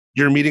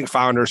 You're meeting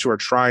founders who are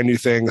trying new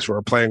things, who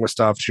are playing with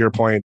stuff. To your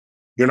point,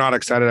 you're not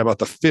excited about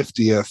the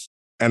 50th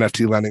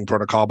NFT lending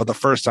protocol, but the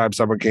first time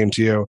someone came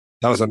to you,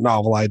 that was a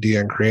novel idea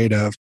and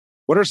creative.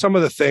 What are some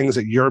of the things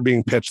that you're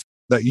being pitched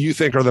that you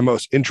think are the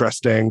most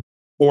interesting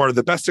or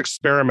the best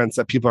experiments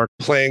that people are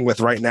playing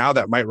with right now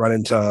that might run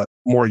into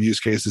more use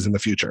cases in the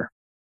future?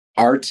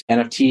 Art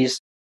NFTs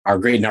are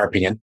great in our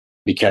opinion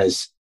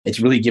because it's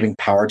really giving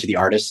power to the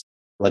artist.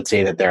 Let's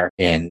say that they're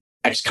in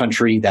X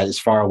country that is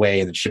far away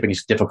and the shipping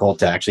is difficult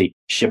to actually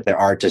ship their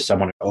art to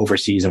someone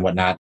overseas and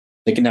whatnot.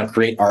 They can now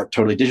create art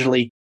totally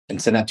digitally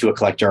and send that to a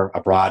collector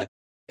abroad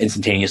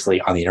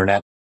instantaneously on the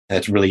internet. And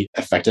it's really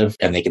effective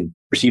and they can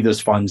receive those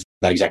funds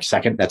that exact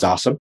second. That's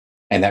awesome.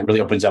 And that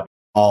really opens up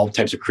all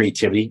types of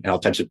creativity and all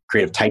types of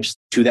creative types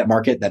to that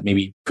market that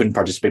maybe couldn't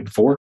participate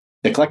before.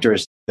 The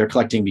collectors, they're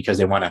collecting because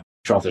they want to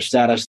show off their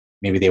status.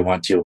 Maybe they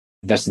want to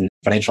invest in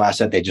financial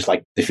asset. They just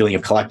like the feeling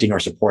of collecting or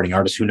supporting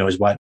artists, who knows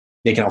what.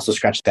 They can also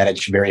scratch that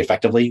itch very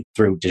effectively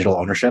through digital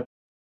ownership.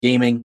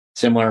 Gaming,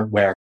 similar,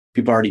 where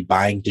people are already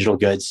buying digital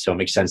goods. So it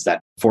makes sense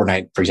that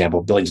Fortnite, for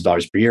example, billions of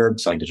dollars per year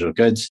selling digital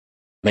goods.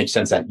 It makes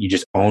sense that you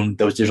just own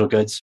those digital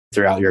goods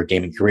throughout your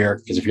gaming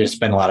career. Because if you're going to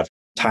spend a lot of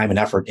time and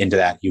effort into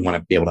that, you want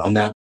to be able to own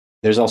that.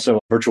 There's also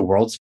virtual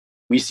worlds.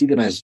 We see them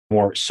as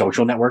more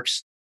social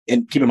networks.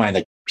 And keep in mind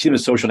that we see them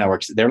as social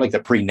networks. They're like the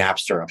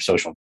pre-Napster of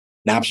social.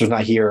 Napster's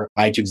not here.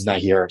 iTunes is not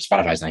here.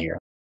 Spotify's not here.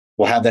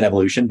 We'll have that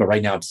evolution, but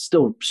right now it's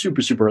still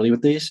super, super early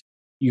with these.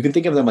 You can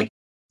think of them like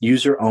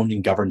user-owned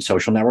and governed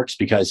social networks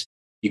because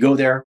you go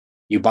there,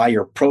 you buy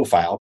your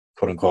profile,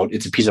 quote unquote,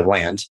 it's a piece of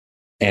land,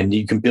 and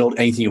you can build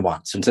anything you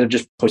want. So instead of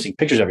just posting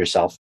pictures of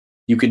yourself,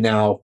 you can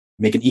now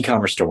make an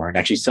e-commerce store and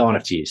actually sell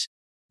NFTs.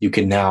 You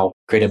can now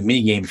create a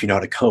mini game if you know how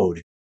to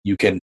code. You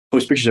can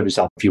post pictures of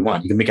yourself if you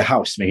want. You can make a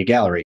house, make a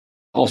gallery,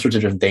 all sorts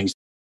of different things,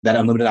 that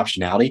unlimited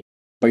optionality.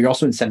 But you're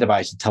also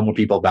incentivized to tell more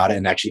people about it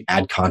and actually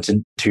add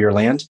content to your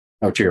land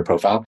or to your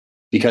profile.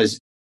 Because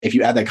if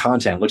you add that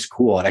content, it looks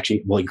cool, it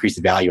actually will increase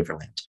the value of your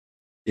land.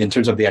 In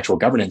terms of the actual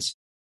governance,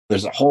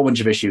 there's a whole bunch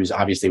of issues,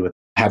 obviously, with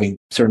having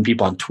certain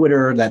people on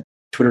Twitter that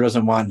Twitter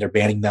doesn't want, and they're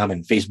banning them,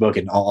 and Facebook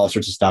and all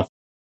sorts of stuff.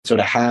 So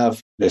to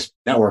have this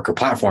network or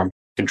platform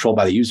controlled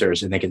by the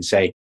users, and they can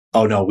say,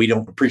 oh no, we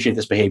don't appreciate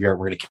this behavior,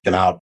 we're going to kick them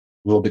out.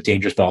 A little bit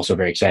dangerous, but also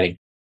very exciting.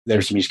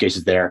 There's some use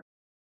cases there.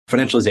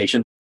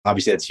 Financialization,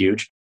 obviously that's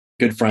huge.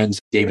 Good friends,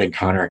 David and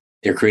Connor,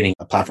 they're creating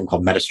a platform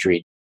called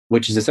MetaStreet,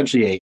 which is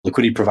essentially a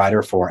liquidity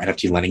provider for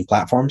NFT lending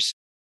platforms.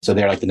 So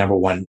they're like the number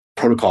one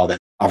protocol that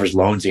offers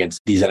loans against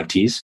these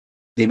NFTs.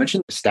 They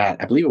mentioned a stat,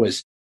 I believe it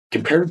was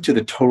comparative to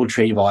the total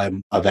trade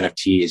volume of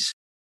NFTs,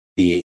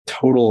 the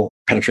total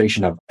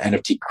penetration of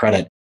NFT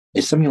credit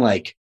is something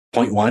like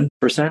 0.1%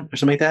 or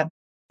something like that.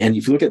 And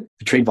if you look at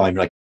the trade volume,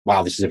 you're like,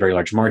 wow, this is a very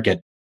large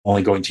market,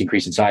 only going to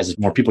increase in size as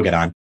more people get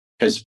on.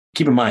 Because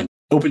keep in mind,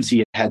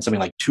 OpenSea had something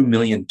like 2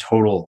 million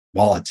total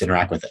wallets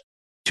interact with it.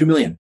 2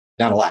 million,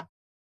 not a lot.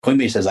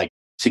 Coinbase has like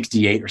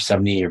 68 or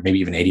 70 or maybe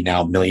even 80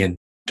 now million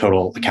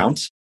total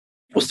accounts.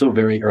 Well, still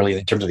very early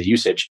in terms of the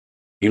usage.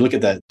 You look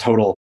at the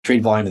total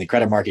trade volume in the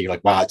credit market, you're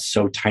like, wow, it's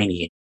so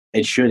tiny.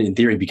 It should, in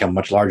theory, become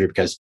much larger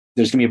because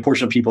there's going to be a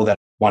portion of people that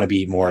want to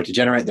be more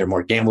degenerate. They're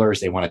more gamblers.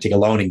 They want to take a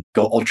loan and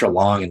go ultra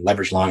long and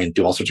leverage long and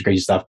do all sorts of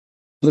crazy stuff.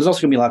 But there's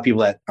also going to be a lot of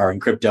people that are in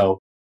crypto,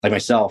 like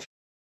myself,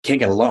 can't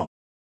get a loan.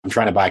 I'm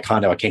trying to buy a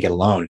condo. I can't get a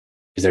loan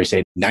because they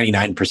say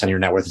 99% of your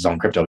net worth is on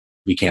crypto.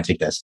 We can't take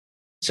this.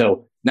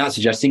 So not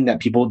suggesting that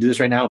people do this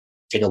right now,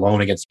 take a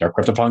loan against their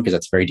CryptoPunk because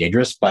that's very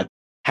dangerous. But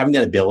having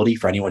that ability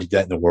for anyone to do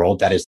that in the world,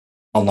 that is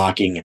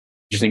unlocking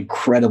just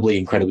incredibly,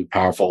 incredibly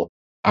powerful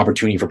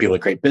opportunity for people to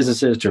create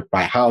businesses, to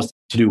buy a house,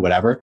 to do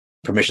whatever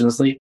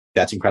permissionlessly.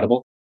 That's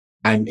incredible.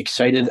 I'm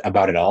excited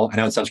about it all. I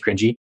know it sounds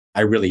cringy.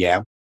 I really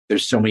am.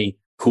 There's so many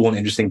cool and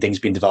interesting things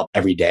being developed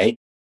every day,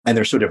 and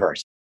they're so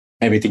diverse.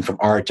 Everything from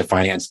art to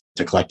finance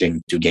to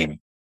collecting to gaming.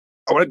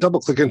 I want to double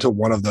click into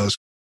one of those.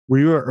 Were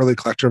you an early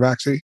collector of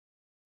Axie?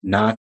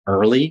 Not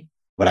early,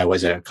 but I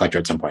was a collector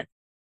at some point.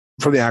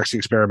 From the Axie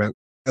experiment,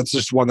 that's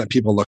just one that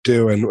people look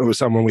to, and it was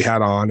someone we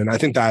had on. And I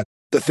think that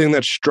the thing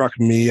that struck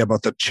me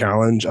about the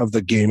challenge of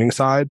the gaming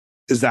side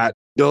is that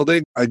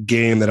building a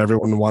game that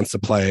everyone wants to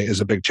play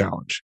is a big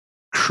challenge.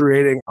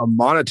 Creating a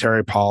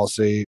monetary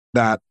policy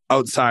that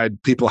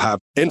outside people have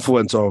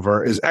influence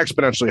over is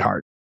exponentially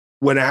hard.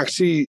 When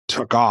Axie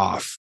took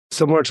off,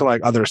 similar to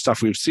like other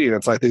stuff we've seen,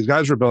 it's like these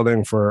guys were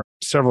building for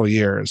several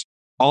years.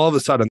 All of a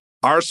sudden,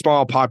 our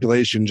small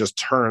population just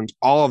turns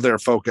all of their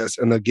focus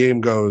and the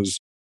game goes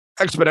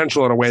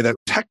exponential in a way that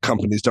tech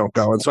companies don't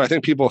go. And so I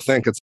think people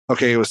think it's,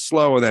 okay, it was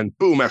slow and then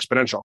boom,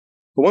 exponential.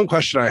 But one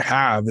question I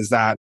have is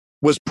that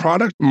was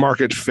product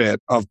market fit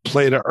of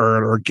play to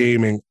earn or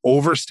gaming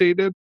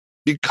overstated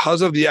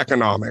because of the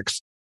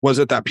economics? Was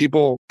it that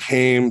people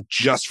came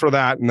just for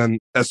that? And then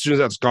as soon as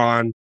that's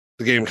gone,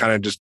 the game kind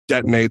of just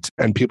detonates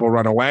and people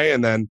run away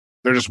and then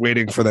they're just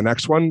waiting for the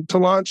next one to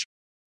launch?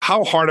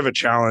 How hard of a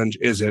challenge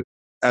is it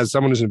as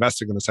someone who's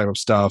investing in this type of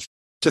stuff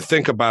to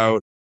think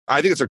about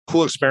I think it's a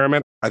cool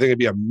experiment. I think it'd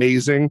be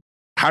amazing.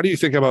 How do you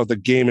think about the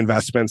game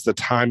investments, the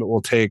time it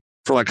will take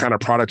for like kind of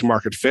product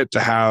market fit to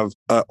have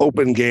an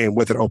open game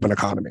with an open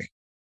economy?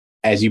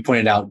 As you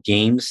pointed out,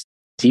 games,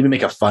 to even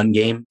make a fun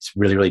game, it's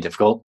really, really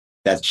difficult.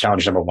 That's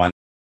challenge number one.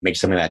 Make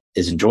something that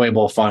is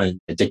enjoyable, fun, and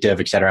addictive,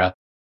 etc.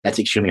 That's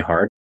extremely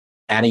hard.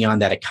 Adding on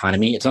that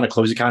economy, it's not a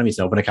closed economy, it's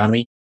an open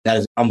economy. That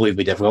is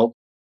unbelievably difficult.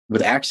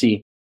 With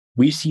Axie,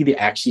 we see the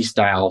Axie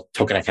style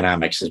token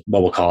economics, is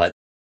what we'll call it.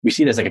 We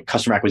see it as like a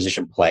customer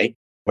acquisition play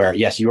where,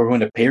 yes, you are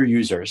going to pay your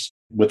users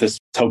with this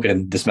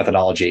token, this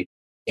methodology,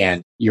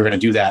 and you're going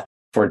to do that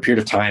for a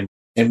period of time.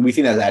 And we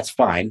think that that's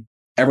fine.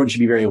 Everyone should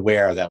be very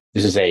aware that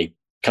this is a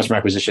customer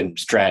acquisition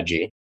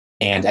strategy.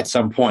 And at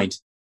some point,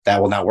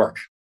 that will not work.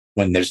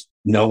 When there's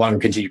no longer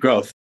continued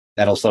growth,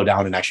 that'll slow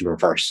down and actually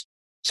reverse.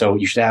 So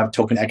you should have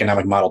token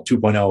economic model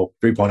 2.0,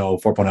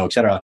 3.0, 4.0, et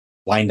cetera,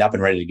 lined up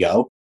and ready to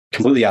go,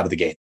 completely out of the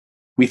gate.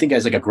 We think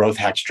as like a growth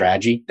hack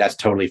strategy, that's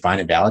totally fine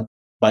and valid.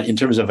 But in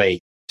terms of a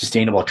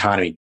sustainable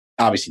economy,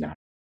 obviously not.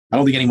 I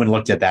don't think anyone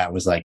looked at that and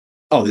was like,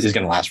 oh, this is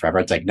going to last forever.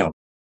 It's like, no,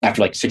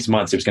 after like 6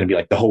 months, it was going to be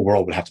like the whole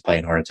world would have to play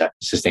in order to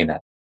sustain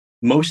that.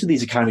 Most of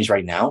these economies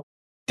right now,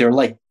 they're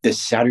like the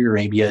Saudi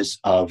Arabias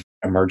of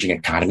emerging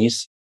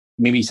economies.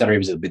 Maybe Saudi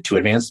Arabia is a bit too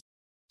advanced.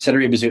 Saudi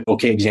Arabia is an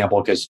okay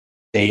example because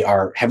they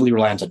are heavily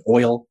reliant on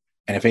oil.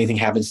 And if anything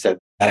happens to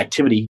that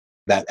activity,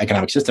 that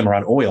economic system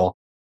around oil,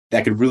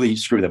 that could really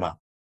screw them up.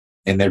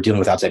 And they're dealing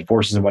with outside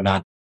forces and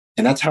whatnot.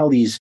 And that's how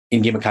these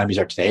in-game economies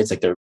are today. It's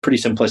like they're pretty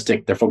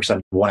simplistic. They're focused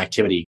on one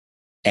activity.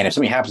 And if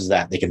something happens to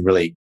that, they can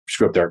really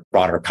screw up their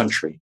broader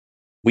country.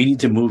 We need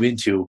to move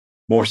into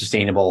more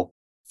sustainable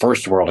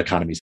first world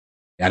economies.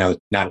 I know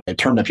it's not a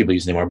term that people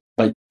use anymore,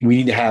 but we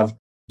need to have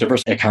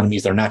diverse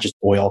economies that are not just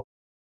oil.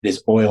 It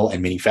is oil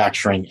and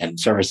manufacturing and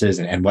services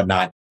and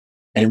whatnot.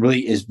 And it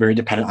really is very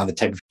dependent on the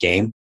type of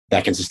game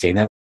that can sustain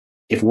that.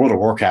 If World of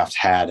Warcraft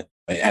had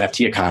an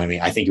NFT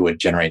economy, I think it would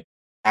generate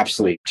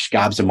absolutely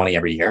gobs of money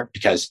every year.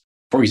 Because,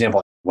 for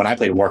example, when I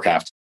played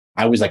Warcraft,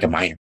 I was like a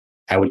miner.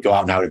 I would go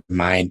out and I would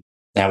mine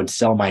and I would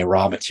sell my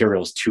raw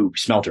materials to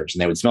smelters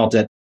and they would smelt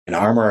it and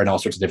armor and all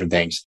sorts of different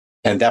things.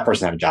 And that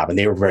person had a job and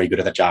they were very good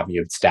at that job and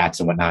you had stats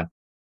and whatnot.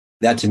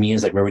 That to me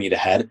is like where we need to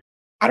head.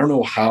 I don't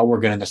know how we're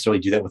going to necessarily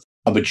do that with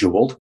a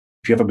Bejeweled.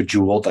 If you have a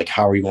Bejeweled, like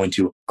how are you going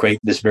to create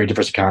this very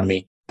diverse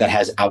economy that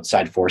has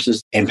outside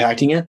forces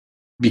impacting it?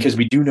 Because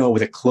we do know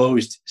with a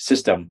closed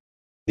system,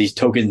 these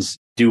tokens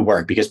do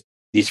work because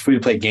these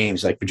free-to-play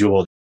games like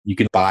Bejeweled, you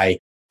can buy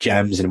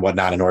gems and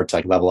whatnot in order to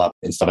like level up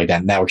and stuff like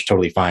that. And that works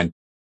totally fine.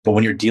 But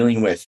when you're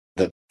dealing with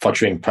the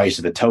fluctuating price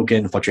of the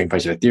token, fluctuating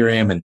price of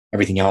Ethereum and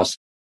everything else,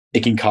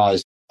 it can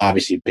cause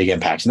obviously big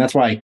impacts. And that's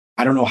why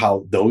I don't know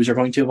how those are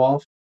going to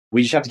evolve.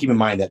 We just have to keep in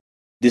mind that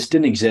this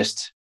didn't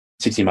exist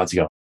 16 months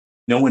ago.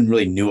 No one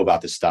really knew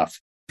about this stuff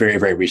very,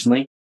 very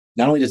recently.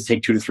 Not only does it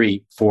take 2 to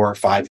 3, 4,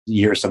 5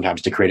 years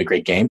sometimes to create a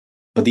great game,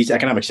 but these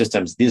economic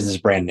systems, this is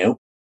brand new.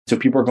 So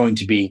people are going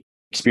to be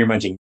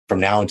experimenting from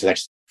now into the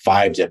next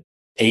 5 to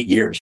 8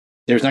 years.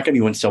 There's not going to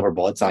be one silver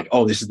bullet. It's not like,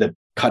 oh, this is the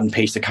cut and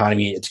paste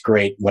economy. It's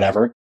great,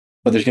 whatever.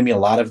 But there's going to be a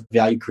lot of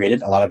value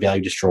created, a lot of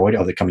value destroyed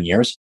over the coming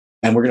years.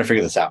 And we're going to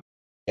figure this out.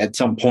 At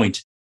some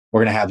point,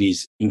 we're going to have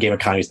these in-game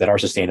economies that are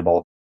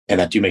sustainable and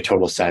that do make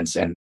total sense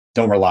and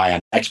don't rely on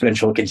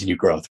exponential continued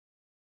growth.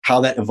 How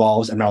that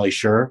evolves, I'm not really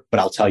sure, but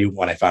I'll tell you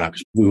when I find out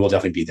because we will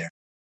definitely be there.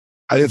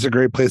 I think it's a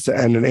great place to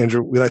end. And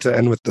Andrew, we like to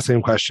end with the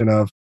same question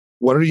of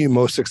what are you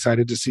most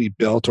excited to see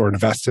built or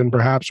invest in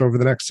perhaps over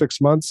the next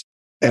 6 months?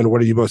 And what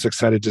are you most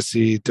excited to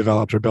see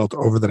developed or built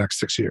over the next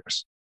 6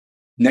 years?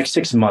 Next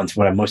 6 months,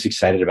 what I'm most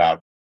excited about,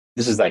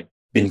 this has like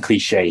been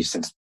cliche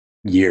since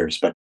years,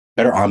 but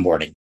better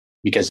onboarding.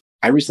 Because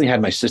I recently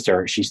had my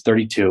sister, she's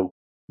 32,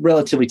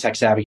 relatively tech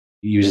savvy,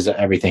 uses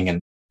everything and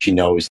she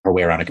knows her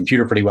way around a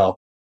computer pretty well.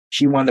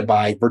 She wanted to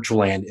buy virtual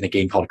land in a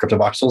game called Crypto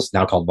Voxels,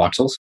 now called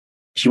Voxels.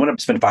 She wanted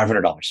to spend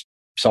 $500,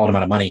 solid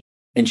amount of money.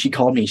 And she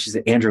called me, she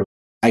said, Andrew,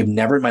 I've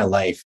never in my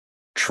life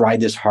tried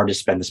this hard to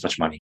spend this much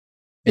money.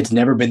 It's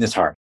never been this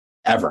hard,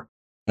 ever.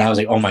 And I was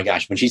like, oh my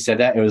gosh. When she said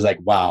that, it was like,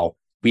 wow,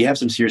 we have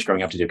some serious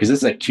growing up to do. Because this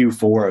is like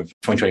Q4 of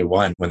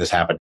 2021 when this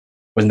happened.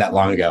 It wasn't that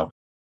long ago.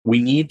 We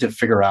need to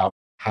figure out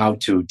how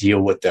to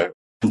deal with the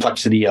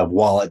complexity of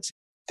wallets,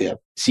 the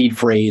seed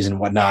phrase and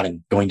whatnot,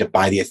 and going to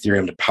buy the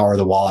Ethereum to power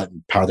the wallet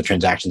and power the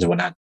transactions and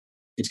whatnot.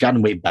 It's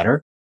gotten way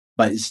better,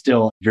 but it's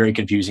still very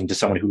confusing to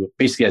someone who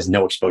basically has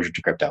no exposure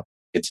to crypto.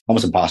 It's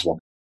almost impossible.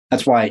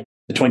 That's why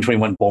the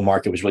 2021 bull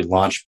market was really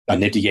launched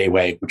on Nifty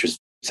Gateway, which was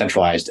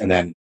centralized, and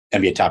then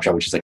NBA Top Shot,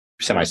 which is like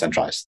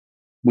semi-centralized.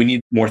 We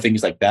need more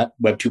things like that,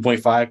 Web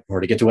 2.5, in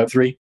order to get to Web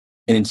 3.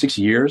 And in 6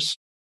 years,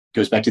 it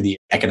goes back to the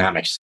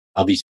economics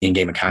of these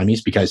in-game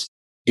economies, because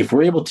if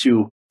we're able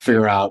to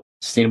figure out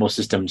sustainable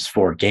systems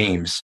for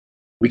games,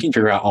 we can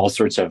figure out all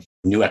sorts of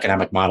new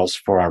economic models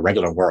for our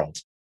regular world.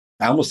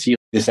 I almost see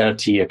this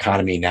NFT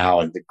economy now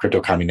and the crypto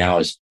economy now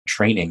as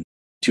training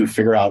to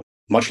figure out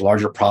much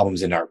larger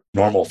problems in our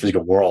normal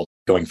physical world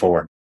going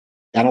forward.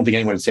 I don't think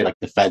anyone would say like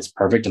the Fed's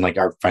perfect and like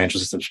our financial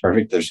system's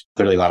perfect. There's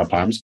clearly a lot of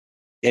problems.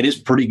 It is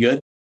pretty good,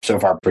 so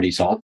far pretty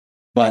solid.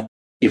 But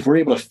if we're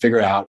able to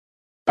figure out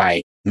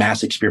by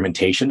mass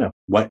experimentation of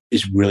what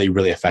is really,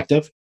 really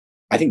effective,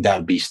 I think that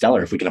would be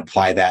stellar if we can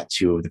apply that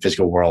to the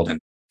physical world and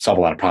solve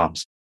a lot of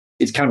problems.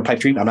 It's kind of a pipe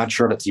dream. I'm not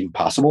sure if it's even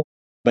possible,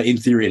 but in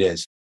theory it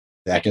is.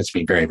 That gets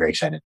me very, very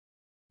excited.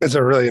 It's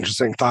a really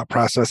interesting thought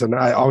process. And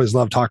I always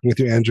love talking with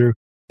you, Andrew.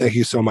 Thank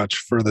you so much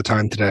for the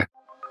time today.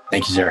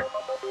 Thank you, sir.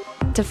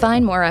 To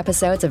find more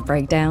episodes of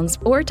Breakdowns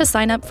or to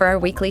sign up for our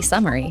weekly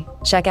summary,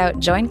 check out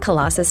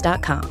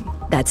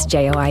joincolossus.com. That's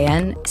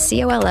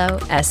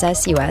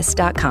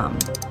JOINCOLOSSUS.com.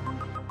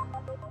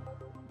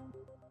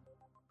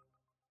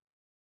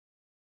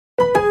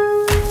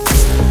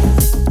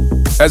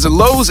 As a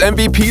Lowe's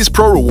MVP's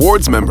Pro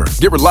Rewards member,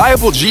 get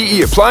reliable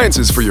GE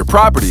appliances for your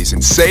properties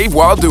and save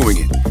while doing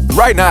it.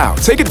 Right now,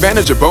 take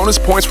advantage of Bonus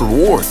Points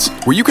Rewards,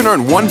 where you can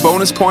earn 1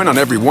 bonus point on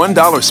every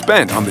 $1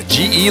 spent on the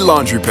GE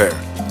laundry pair.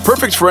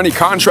 Perfect for any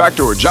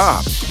contractor or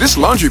job, this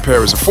laundry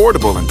pair is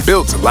affordable and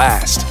built to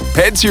last.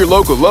 Head to your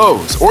local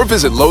Lowe's or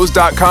visit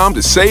Lowe's.com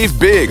to save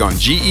big on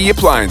GE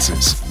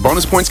appliances.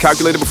 Bonus points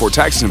calculated before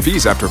taxes and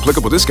fees after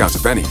applicable discounts,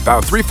 if any.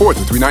 Valid 3/4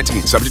 through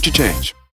 3/19, subject to change.